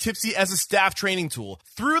use Tipsy as a staff training tool.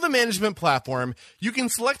 Through the management platform, you can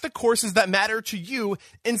select the courses that matter to you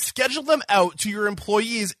and schedule them out to your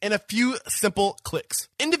employees in a few simple clicks.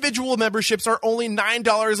 Individual memberships are only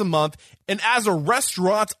 $9 a month, and as a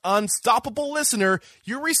Restaurant Unstoppable listener,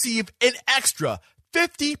 you receive an extra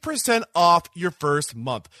 50% off your first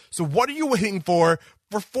month. So what are you waiting for?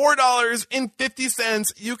 For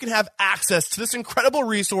 $4.50, you can have access to this incredible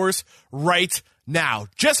resource right now.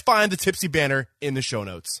 Just find the Tipsy banner in the show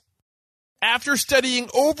notes. After studying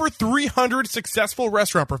over 300 successful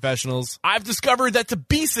restaurant professionals, I've discovered that to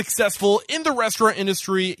be successful in the restaurant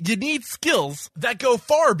industry, you need skills that go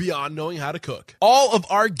far beyond knowing how to cook. All of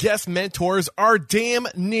our guest mentors are damn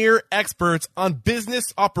near experts on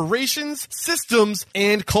business operations, systems,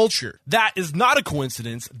 and culture. That is not a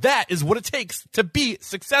coincidence. That is what it takes to be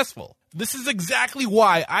successful. This is exactly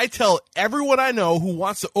why I tell everyone I know who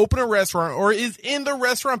wants to open a restaurant or is in the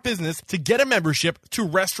restaurant business to get a membership to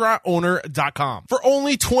restaurantowner.com. For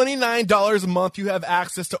only $29 a month, you have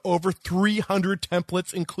access to over 300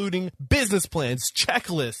 templates, including business plans,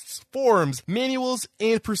 checklists, forms, manuals,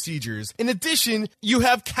 and procedures. In addition, you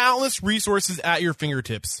have countless resources at your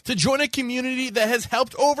fingertips. To join a community that has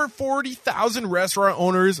helped over 40,000 restaurant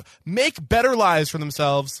owners make better lives for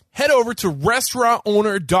themselves, head over to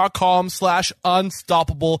restaurantowner.com/unstoppable.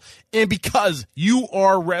 And because you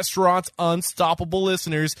are Restaurant Unstoppable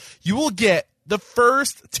listeners, you will get the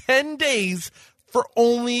first 10 days for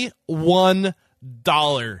only $1.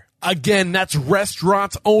 Again, that's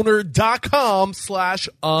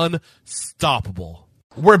restaurantowner.com/unstoppable.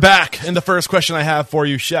 We're back, and the first question I have for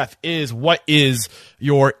you, Chef, is what is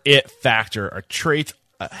your it factor? A trait,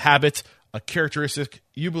 a habit, a characteristic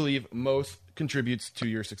you believe most contributes to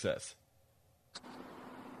your success?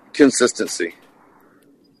 Consistency.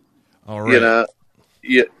 All right.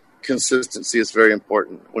 Consistency is very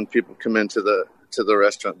important. When people come into the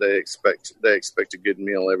restaurant, they expect a good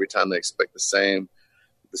meal every time. They expect the same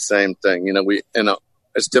thing.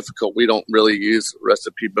 It's difficult. We don't really use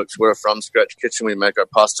recipe books. We're a from scratch kitchen. We make our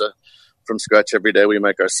pasta from scratch every day. We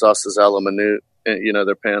make our sauces a la minute, and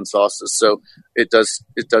they're pan sauces. So it does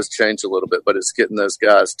change a little bit, but it's getting those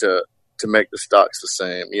guys to make the stocks the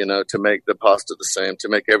same, to make the pasta the same, to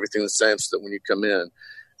make everything the same, so that when you come in,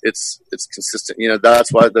 it's consistent.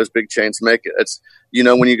 That's why those big chains make it. It's,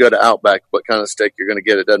 when you go to Outback, what kind of steak you're going to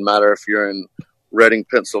get. It doesn't matter if you're in Reading,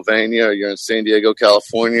 Pennsylvania, or you're in San Diego,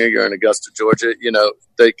 California, you're in Augusta, Georgia.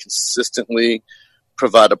 They consistently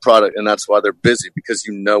provide a product, and that's why they're busy, because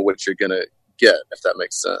you know what you're going to get, if that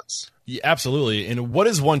makes sense. Yeah, absolutely. And what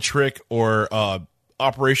is one trick or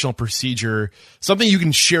operational procedure, something you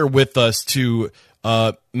can share with us to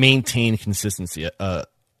maintain consistency? I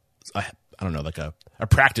don't know, like a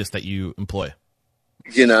practice that you employ.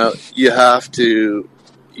 You have to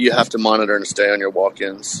monitor and stay on your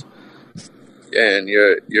walk-ins and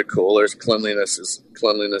your coolers. Cleanliness is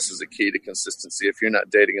a key to consistency. If you're not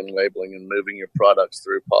dating and labeling and moving your products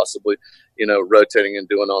through, possibly, rotating and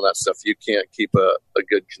doing all that stuff, you can't keep a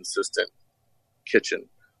good, consistent kitchen.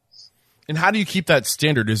 And how do you keep that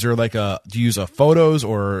standard? Is there do you use photos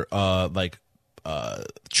or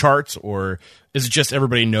charts, or is it just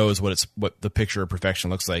everybody knows what the picture of perfection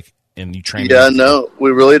looks like and you train? Yeah, no,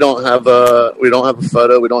 we really don't have a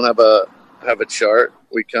photo. We don't have a chart.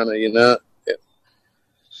 We kind of,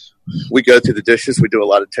 we go through the dishes. We do a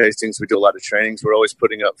lot of tastings. We do a lot of trainings. We're always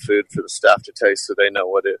putting up food for the staff to taste, so they know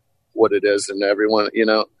what it is. And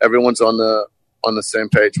everyone's on the same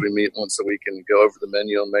page. We meet once a week and go over the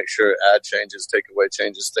menu and make sure add changes, take away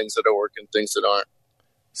changes, things that are working, things that aren't.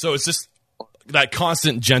 So it's just that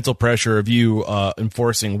constant gentle pressure of you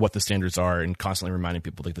enforcing what the standards are and constantly reminding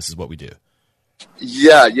people like this is what we do.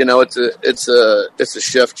 Yeah, it's a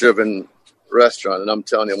chef driven restaurant, and I'm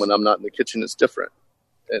telling you, when I'm not in the kitchen, it's different.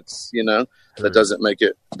 It's that doesn't make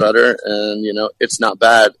it better, and it's not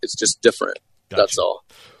bad. It's just different. Gotcha. That's all.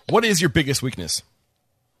 What is your biggest weakness?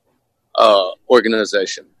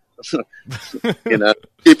 Organization.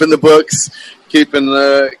 Keeping the books, keeping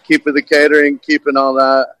the catering, keeping all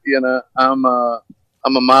that. I'm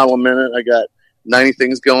a mile a minute. I got 90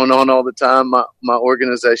 things going on all the time. My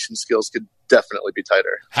organization skills could definitely be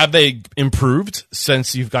tighter. Have they improved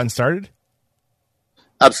since you've gotten started?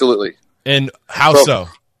 Absolutely. And how so?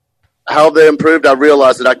 How they improved, I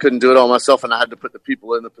realized that I couldn't do it all myself, and I had to put the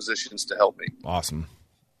people in the positions to help me. Awesome.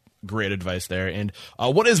 Great advice there. And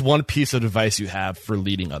what is one piece of advice you have for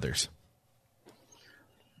leading others?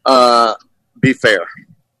 Be fair.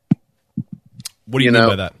 What do you mean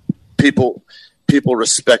by that? People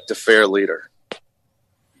respect a fair leader.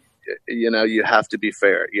 You have to be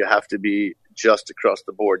fair. You have to be just across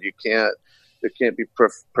the board. There can't be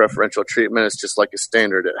preferential treatment. It's just like a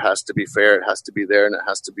standard. It has to be fair. It has to be there, and it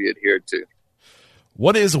has to be adhered to.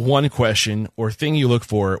 What is one question or thing you look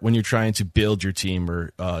for when you're trying to build your team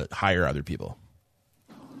or hire other people?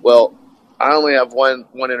 Well, I only have one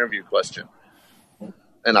interview question,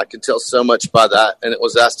 and I can tell so much by that. And it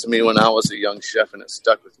was asked to me when I was a young chef, and it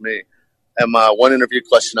stuck with me. And my one interview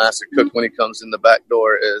question I ask a cook when he comes in the back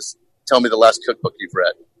door is, tell me the last cookbook you've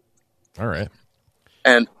read. All right.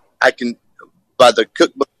 And I can, by the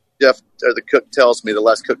cookbook, the cook tells me the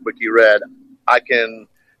last cookbook you read, I can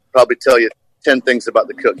probably tell you 10 things about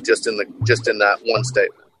the cook just in that one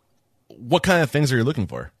statement. What kind of things are you looking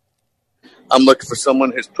for? I'm looking for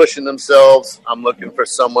someone who's pushing themselves. I'm looking for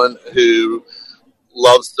someone who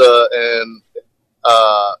loves and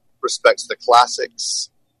respects the classics.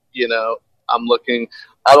 I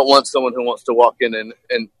don't want someone who wants to walk in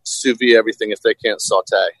and sous vide everything if they can't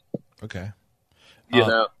saute. Okay.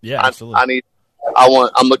 Yeah, absolutely.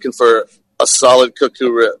 I'm looking for a solid cook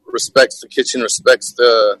who respects the kitchen, respects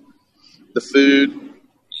the food.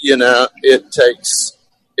 It takes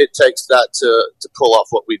that to pull off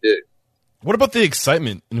what we do. What about the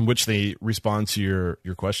excitement in which they respond to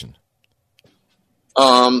your question?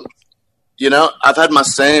 I've had my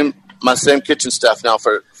same kitchen staff now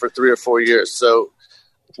for 3 or 4 years. So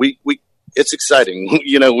we it's exciting.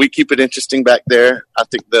 We keep it interesting back there. I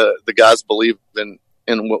think the guys believe in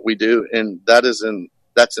what we do, and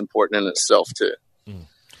that's important in itself too.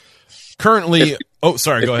 Currently, go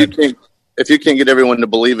ahead. If you can't get everyone to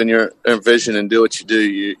believe in your vision and do what you do,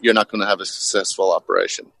 you're not going to have a successful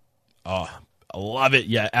operation. Oh, I love it.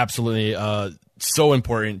 Yeah, absolutely. So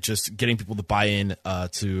important, just getting people to buy in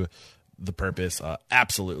to the purpose.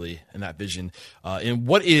 Absolutely. And that vision. And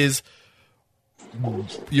what is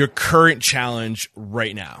your current challenge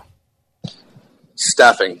right now?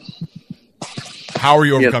 Staffing. How are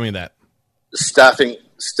you overcoming that? Staffing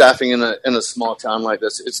in a small town like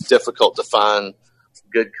this, it's difficult to find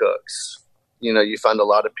good cooks. You find a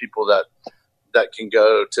lot of people that can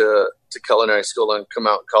go to culinary school and come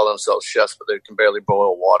out and call themselves chefs, but they can barely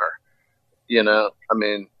boil water.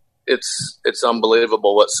 It's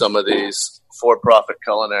unbelievable what some of these for-profit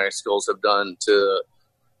culinary schools have done to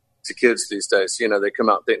kids these days. They come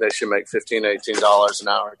out and think they should make $15, $18 an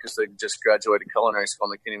hour because they just graduated culinary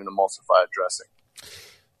school and they can't even emulsify a dressing.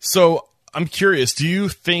 So I'm curious, do you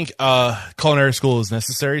think culinary school is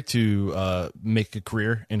necessary to make a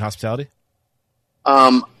career in hospitality?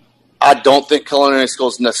 I don't think culinary school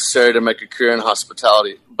is necessary to make a career in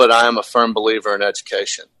hospitality, but I am a firm believer in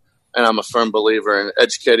education, and I'm a firm believer in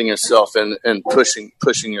educating yourself and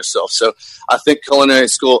pushing yourself. So I think culinary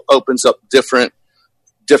school opens up different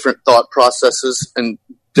thought processes and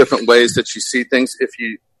different ways that you see things if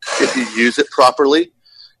you use it properly.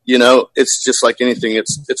 It's just like anything.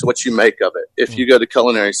 It's what you make of it. If you go to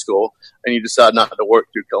culinary school and you decide not to work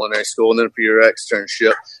through culinary school, and then for your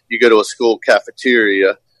externship, you go to a school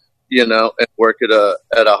cafeteria, and work at a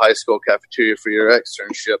high school cafeteria for your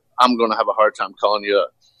externship, I'm going to have a hard time calling you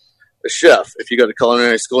a chef. If you go to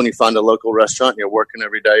culinary school and you find a local restaurant and you're working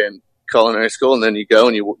every day in culinary school, and then you go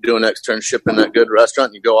and you do an externship in that good restaurant,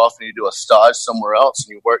 and you go off and you do a stage somewhere else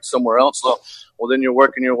and you work somewhere else, well then you're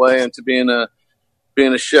working your way into being a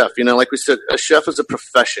chef. Like we said, a chef is a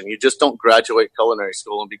profession. You just don't graduate culinary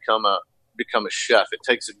school and become a chef. It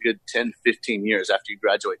takes a good 10, 15 years after you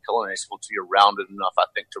graduate culinary school till you're rounded enough, I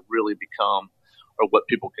think, to really become or what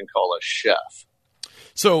people can call a chef.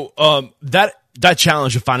 So that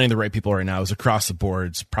challenge of finding the right people right now is across the board.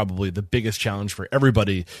 It's probably the biggest challenge for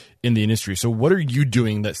everybody in the industry. So what are you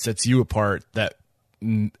doing that sets you apart that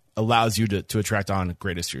allows you to attract on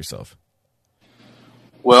greatest to yourself?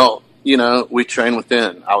 Well, we train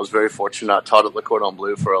within. I was very fortunate. I taught at Le Cordon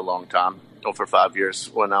Bleu for a long time, for 5 years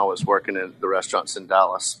when I was working in the restaurants in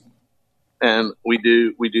Dallas. And we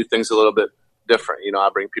do things a little bit different. I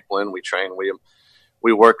bring people in, we train,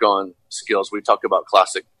 we work on skills. We talk about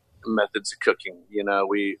classic methods of cooking.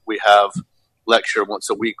 We have lecture once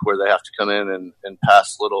a week where they have to come in and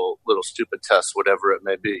pass little stupid tests, whatever it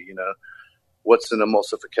may be. What's an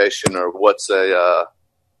emulsification, or what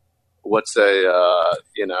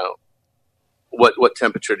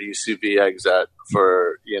temperature do you sous vide eggs at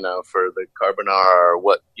for the carbonara, or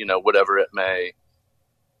whatever it may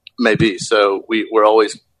be. So we're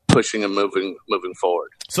always pushing and moving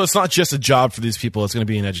forward. So it's not just a job for these people; it's going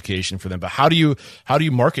to be an education for them. But how do you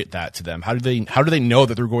market that to them? How do they know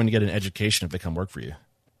that they're going to get an education if they come work for you?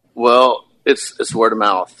 Well, it's word of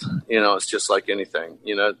mouth. It's just like anything.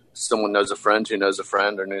 Someone knows a friend who knows a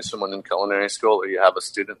friend, or knew someone in culinary school, or you have a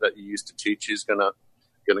student that you used to teach who's gonna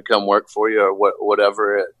come work for you, or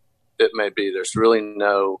whatever it may be. There's really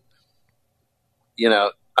no, you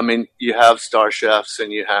have Star Chefs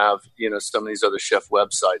and you have, some of these other chef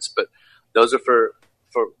websites, but those are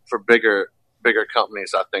for bigger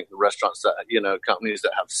companies. I think the restaurants that, companies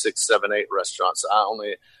that have 6, 7, 8 restaurants. I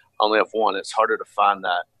only have one. It's harder to find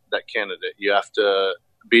that candidate. You have to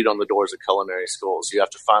beat on the doors of culinary schools. You have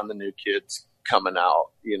to find the new kids coming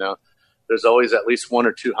out. There's always at least 1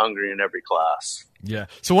 or 2 hungry in every class. Yeah.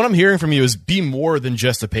 So what I'm hearing from you is be more than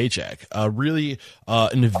just a paycheck. Really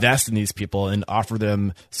invest in these people and offer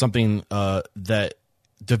them something that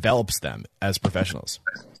develops them as professionals.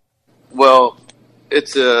 Well,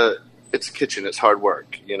 it's a kitchen. It's hard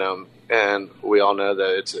work, and we all know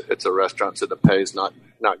that it's a restaurant, so the pay is not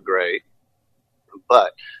great.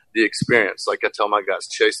 But the experience, like I tell my guys,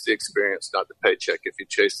 chase the experience, not the paycheck. If you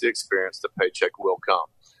chase the experience, the paycheck will come.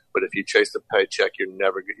 But if you chase the paycheck,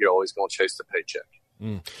 you're always going to chase the paycheck.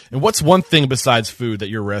 Mm. And what's one thing besides food that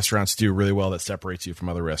your restaurants do really well that separates you from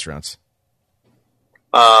other restaurants?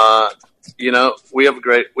 We have a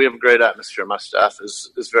great atmosphere. My staff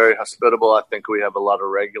is very hospitable. I think we have a lot of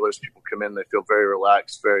regulars. People come in, they feel very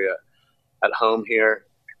relaxed, very at home here.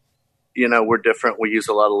 We're different. We use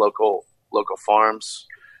a lot of local farms.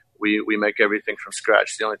 We make everything from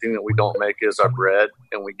scratch. The only thing that we don't make is our bread,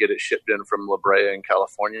 and we get it shipped in from La Brea in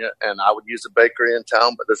California. And I would use a bakery in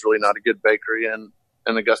town, but there's really not a good bakery in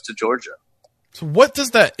Augusta, Georgia. So what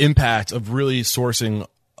does that impact of really sourcing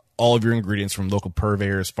all of your ingredients from local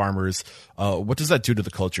purveyors, farmers, what does that do to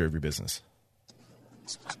the culture of your business?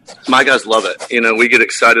 My guys love it. We get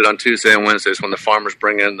excited on Tuesday and Wednesdays when the farmers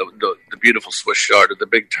bring in the beautiful Swiss chard, or the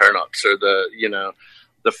big turnips, or the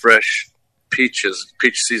fresh peaches.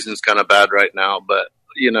 Peach season's kind of bad right now, but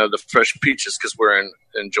the fresh peaches, because we're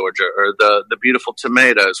in Georgia, or the beautiful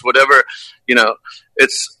tomatoes, whatever.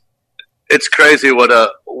 It's crazy what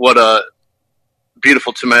a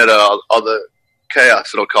beautiful tomato, all the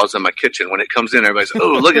chaos it'll cause in my kitchen when it comes in. Everybody's like,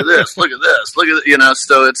 oh, look at this, look at this, look at it.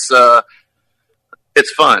 So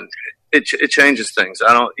it's fun. It changes things.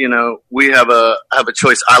 I don't, we have a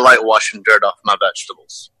choice. I like washing dirt off my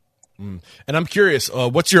vegetables. And I'm curious,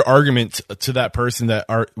 what's your argument to that person that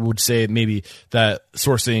would say maybe that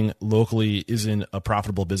sourcing locally isn't a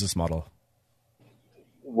profitable business model?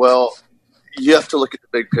 Well, you have to look at the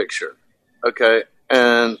big picture, okay?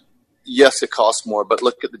 And yes, it costs more, but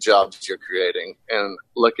look at the jobs you're creating and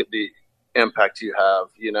look at the impact you have.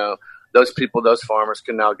 Those people, those farmers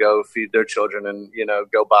can now go feed their children and,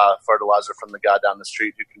 go buy fertilizer from the guy down the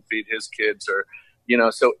street who can feed his kids, or,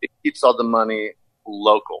 so it keeps all the money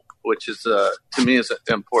local, which is to me is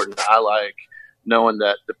important. I like knowing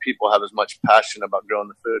that the people have as much passion about growing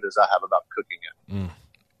the food as I have about cooking it.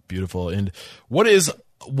 Beautiful. And what is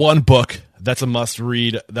one book that's a must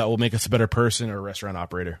read that will make us a better person or a restaurant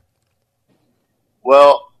operator?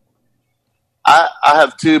 Well, I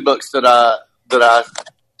have 2 books that I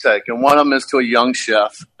take, and one of them is to a young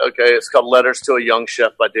chef. Okay, it's called Letters to a Young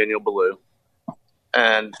Chef by Daniel Boulud,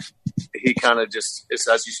 and he kind of it's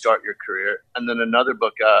as you start your career. And then another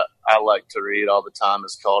book I like to read all the time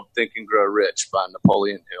is called Think and Grow Rich by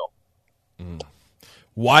Napoleon Hill.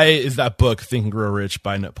 Why is that book, Think and Grow Rich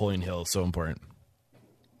by Napoleon Hill, so important?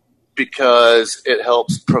 Because it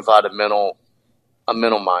helps provide a mental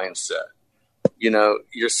mindset.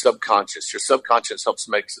 Your subconscious helps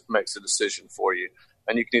makes a decision for you.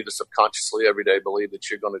 And you can either subconsciously every day believe that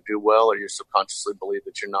you're going to do well, or you subconsciously believe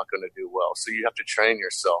that you're not going to do well. So you have to train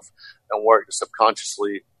yourself and work to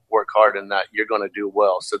subconsciously work hard in that you're going to do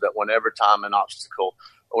well, so that whenever time an obstacle,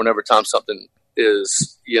 or whenever time something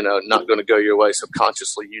is, not going to go your way,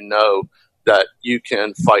 subconsciously, that you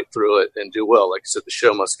can fight through it and do well. Like I said, the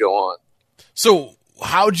show must go on. So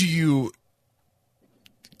how do you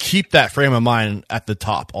keep that frame of mind at the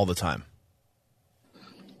top all the time?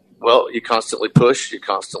 Well, you constantly push, you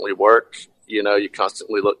constantly work, you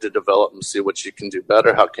constantly look to develop and see what you can do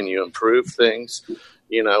better. How can you improve things?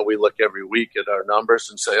 We look every week at our numbers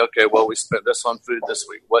and say, okay, well, we spent this on food this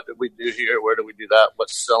week. What did we do here? Where did we do that?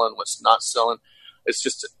 What's selling? What's not selling? It's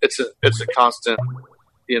just, it's a constant,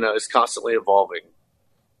 it's constantly evolving.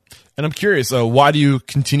 And I'm curious, why do you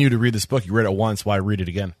continue to read this book? You read it once. Why read it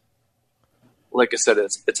again? Like I said,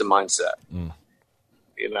 it's a mindset.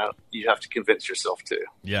 You have to convince yourself to.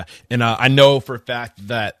 Yeah. And I know for a fact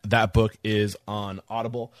that book is on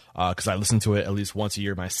Audible because I listen to it at least once a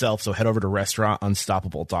year myself. So head over to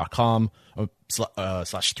restaurantunstoppable.com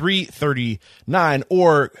 /339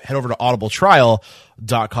 or head over to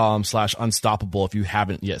audibletrial.com/unstoppable. If you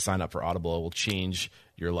haven't yet signed up for Audible, it will change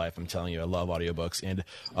your life. I'm telling you, I love audiobooks. And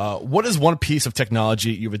what is one piece of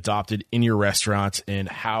technology you've adopted in your restaurant and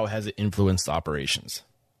how has it influenced operations?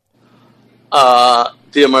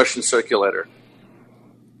 The immersion circulator.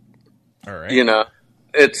 All right.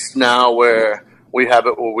 It's now where we have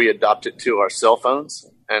it where we adopt it to our cell phones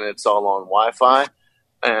and it's all on Wi-Fi.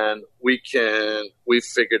 And we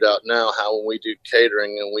figured out now how when we do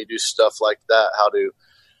catering and we do stuff like that, how to,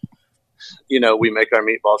 we make our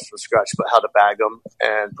meatballs from scratch, but how to bag them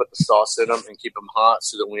and put the sauce in them and keep them hot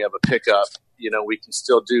so that when we have a pickup, we can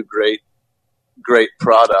still do great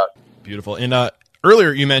product. Beautiful. And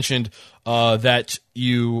earlier you mentioned that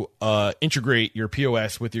you integrate your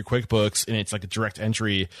POS with your QuickBooks and it's like a direct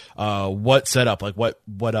entry. What setup, like what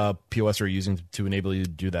POS are you using to enable you to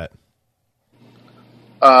do that?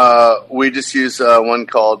 We just use one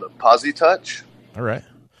called PosiTouch. All right.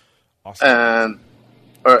 Awesome.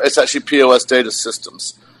 Or it's actually POS Data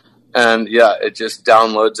Systems. And yeah, it just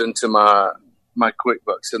downloads into my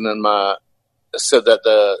QuickBooks and then so that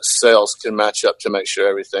the sales can match up to make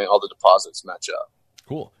sure all the deposits match up.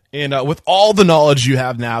 Cool. And with all the knowledge you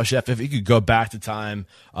have now, Chef, if you could go back to time,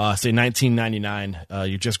 say 1999,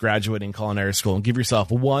 you're just graduating culinary school, and give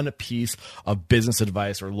yourself one piece of business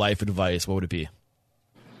advice or life advice, what would it be?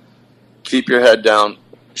 Keep your head down,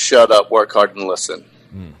 shut up, work hard, and listen.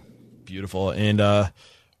 Beautiful. And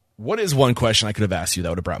what is one question I could have asked you that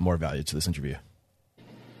would have brought more value to this interview?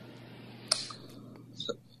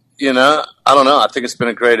 I don't know. I think it's been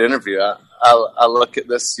a great interview. I look at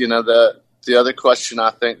this, the other question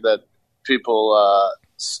I think that people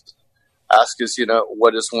ask is,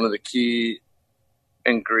 what is one of the key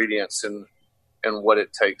ingredients in what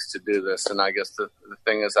it takes to do this? And I guess the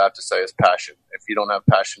thing is I have to say is passion. If you don't have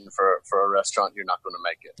passion for a restaurant, you're not going to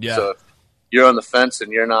make it. Yeah. So if you're on the fence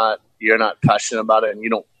and you're not passionate about it and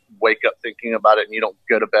you don't wake up thinking about it and you don't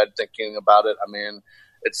go to bed thinking about it, I mean,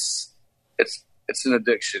 it's an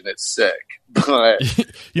addiction. It's sick. But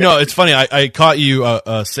it's funny. I caught you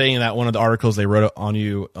saying that one of the articles they wrote on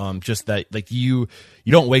you, just that like you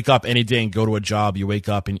don't wake up any day and go to a job. You wake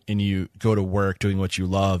up and you go to work doing what you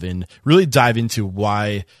love, and really dive into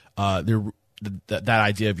why that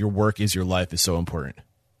idea of your work is your life is so important.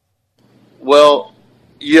 Well,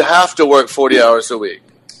 you have to work 40 hours a week.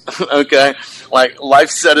 Okay. Like life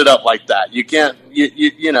set it up like that. You can't,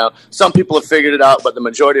 some people have figured it out, but the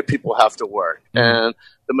majority of people have to work, and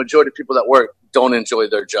the majority of people that work don't enjoy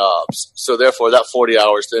their jobs. So therefore that 40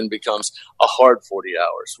 hours then becomes a hard 40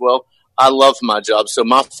 hours. Well, I love my job. So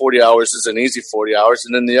my 40 hours is an easy 40 hours.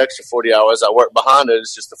 And then the extra 40 hours I work behind it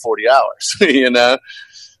is just the 40 hours,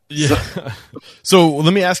 Yeah. So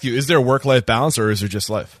let me ask you, is there a work-life balance or is there just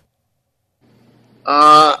life?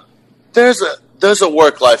 There's a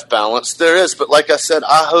work-life balance. There is, but like I said,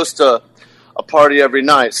 I host a party every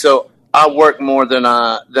night, so I work more than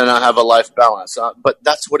I have a life balance. But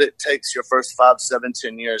that's what it takes your first 5, 7,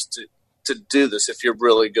 10 years to do this. If you're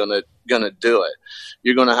really gonna do it,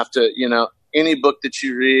 you're gonna have to, any book that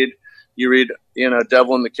you read,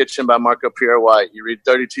 Devil in the Kitchen by Marco Pierre White. You read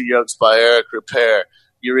 32 Yolks by Eric Ripert.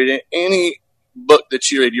 You read any book that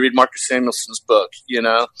you read Marcus Samuelson's book,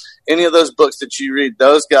 any of those books that you read,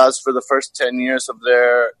 those guys for the first 10 years of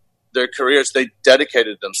their careers, they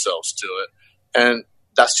dedicated themselves to it. And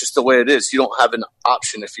that's just the way it is. You don't have an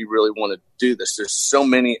option if you really want to do this. There's so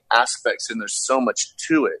many aspects and there's so much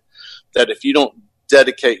to it that if you don't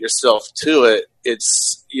dedicate yourself to it,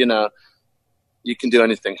 it's, you can do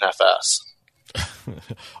anything half-ass.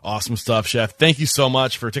 Awesome stuff, Chef. Thank you so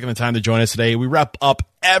much for taking the time to join us today. We wrap up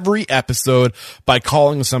every episode by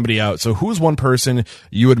calling somebody out. So who's one person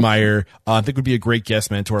you admire, I think would be a great guest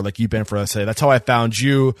mentor like you've been for us today? That's how I found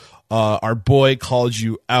you. Our boy called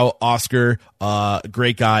you out, Oscar,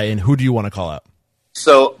 great guy. And who do you want to call out?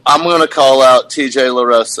 So I'm going to call out TJ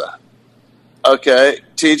LaRosa. Okay,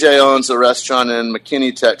 TJ owns a restaurant in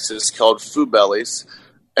McKinney, Texas called Food Bellies,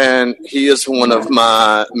 and he is one of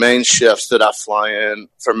my main chefs that I fly in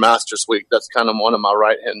for Masters Week. That's kind of one of my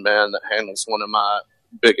right-hand man that handles one of my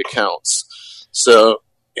big accounts. So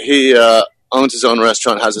he owns his own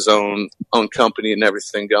restaurant, has his own company and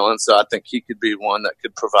everything going. So I think he could be one that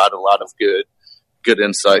could provide a lot of good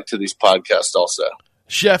insight to these podcasts also.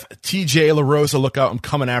 Chef TJ LaRosa, look out. I'm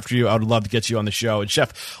coming after you. I would love to get you on the show. And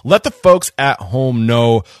Chef, let the folks at home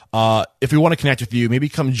know if we want to connect with you, maybe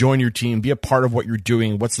come join your team, be a part of what you're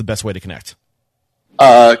doing. What's the best way to connect?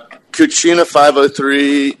 Cucina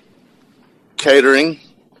 503 catering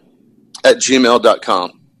at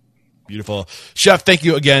gmail.com. Beautiful. Chef, thank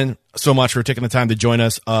you again so much for taking the time to join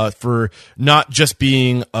us, for not just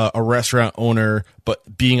being a restaurant owner,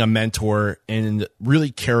 but being a mentor and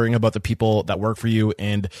really caring about the people that work for you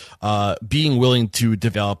and being willing to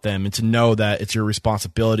develop them and to know that it's your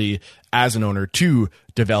responsibility as an owner to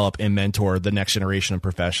develop and mentor the next generation of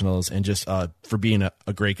professionals, and just for being a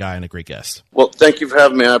great guy and a great guest. Well, thank you for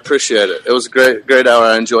having me. I appreciate it. It was a great hour.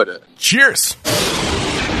 I enjoyed it. Cheers.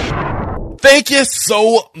 Thank you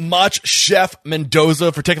so much, Chef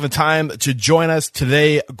Mendoza, for taking the time to join us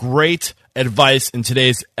today. Great advice in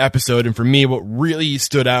today's episode. And for me, what really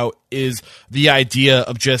stood out is the idea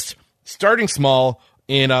of just starting small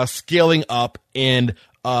and scaling up and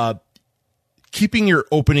keeping your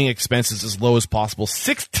opening expenses as low as possible.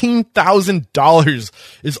 $16,000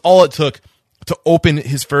 is all it took to open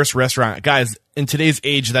his first restaurant. Guys, in today's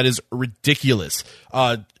age, that is ridiculous.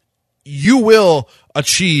 You will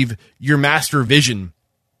achieve your master vision,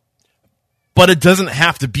 but it doesn't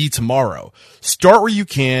have to be tomorrow. Start where you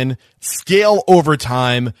can, scale over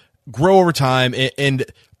time, grow over time, and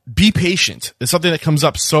be patient. It's something that comes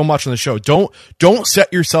up so much on the show. Don't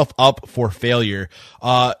set yourself up for failure.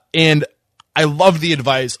 And I love the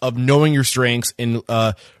advice of knowing your strengths and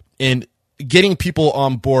getting people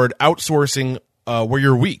on board, outsourcing where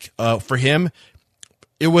you're weak. For him,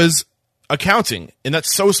 it was accounting, and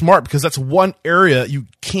that's so smart because that's one area you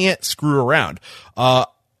can't screw around.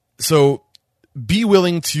 So be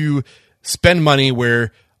willing to spend money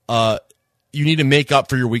where you need to make up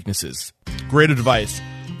for your weaknesses. Great advice.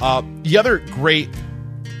 The other great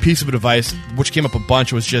piece of advice, which came up a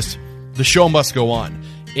bunch, was just the show must go on.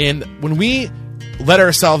 And when we let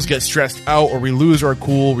ourselves get stressed out, or we lose our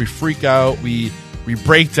cool, we freak out, we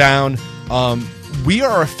break down, we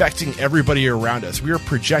are affecting everybody around us. We are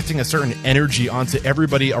projecting a certain energy onto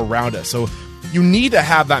everybody around us. So you need to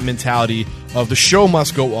have that mentality of the show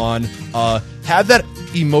must go on. Have that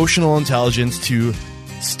emotional intelligence to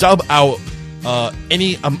stub out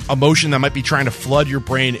any emotion that might be trying to flood your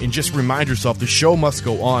brain, and just remind yourself the show must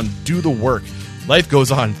go on. Do the work. Life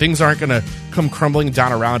goes on. Things aren't going to come crumbling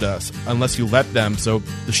down around us unless you let them. So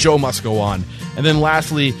the show must go on. And then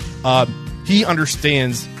lastly, he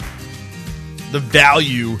understands the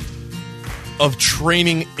value of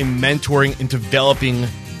training and mentoring and developing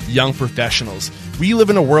young professionals. We live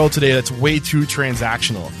in a world today that's way too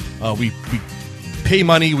transactional. We pay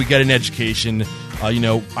money, we get an education.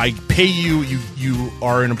 I pay you, you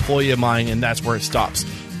are an employee of mine, and that's where it stops.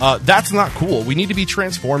 That's not cool. We need to be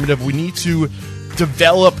transformative. We need to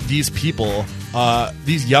develop these people.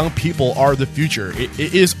 These young people are the future. It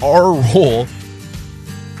is our role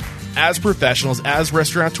as professionals, as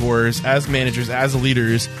restaurateurs, as managers, as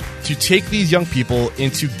leaders, to take these young people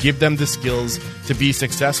and to give them the skills to be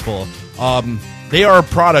successful. They are a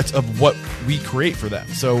product of what we create for them.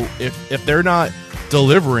 So if they're not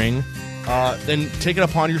delivering, then take it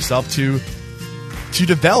upon yourself to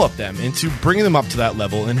develop them and to bring them up to that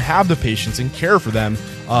level and have the patience and care for them.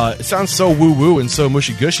 It sounds so woo-woo and so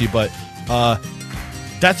mushy-gushy, but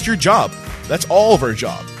that's your job. That's all of our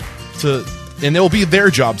job. And it will be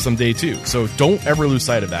their job someday too. So don't ever lose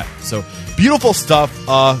sight of that. So beautiful stuff.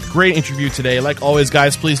 Great interview today. Like always,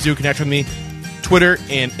 guys, please do connect with me. Twitter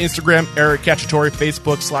and Instagram, Eric Cacciatore,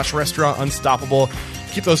 Facebook /Restaurant Unstoppable.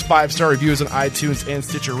 Keep those 5-star reviews on iTunes and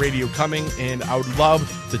Stitcher Radio coming. And I would love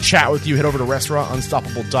to chat with you. Head over to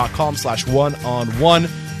restaurantunstoppable.com/one-on-one.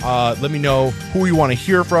 Let me know who you want to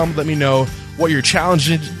hear from. Let me know what your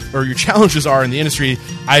challenges are in the industry.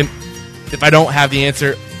 If I don't have the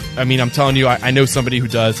answer, I'm telling you, I know somebody who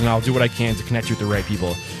does, and I'll do what I can to connect you with the right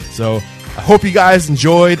people. So I hope you guys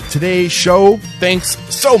enjoyed today's show. Thanks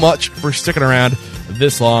so much for sticking around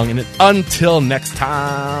this long. And until next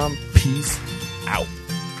time, peace out.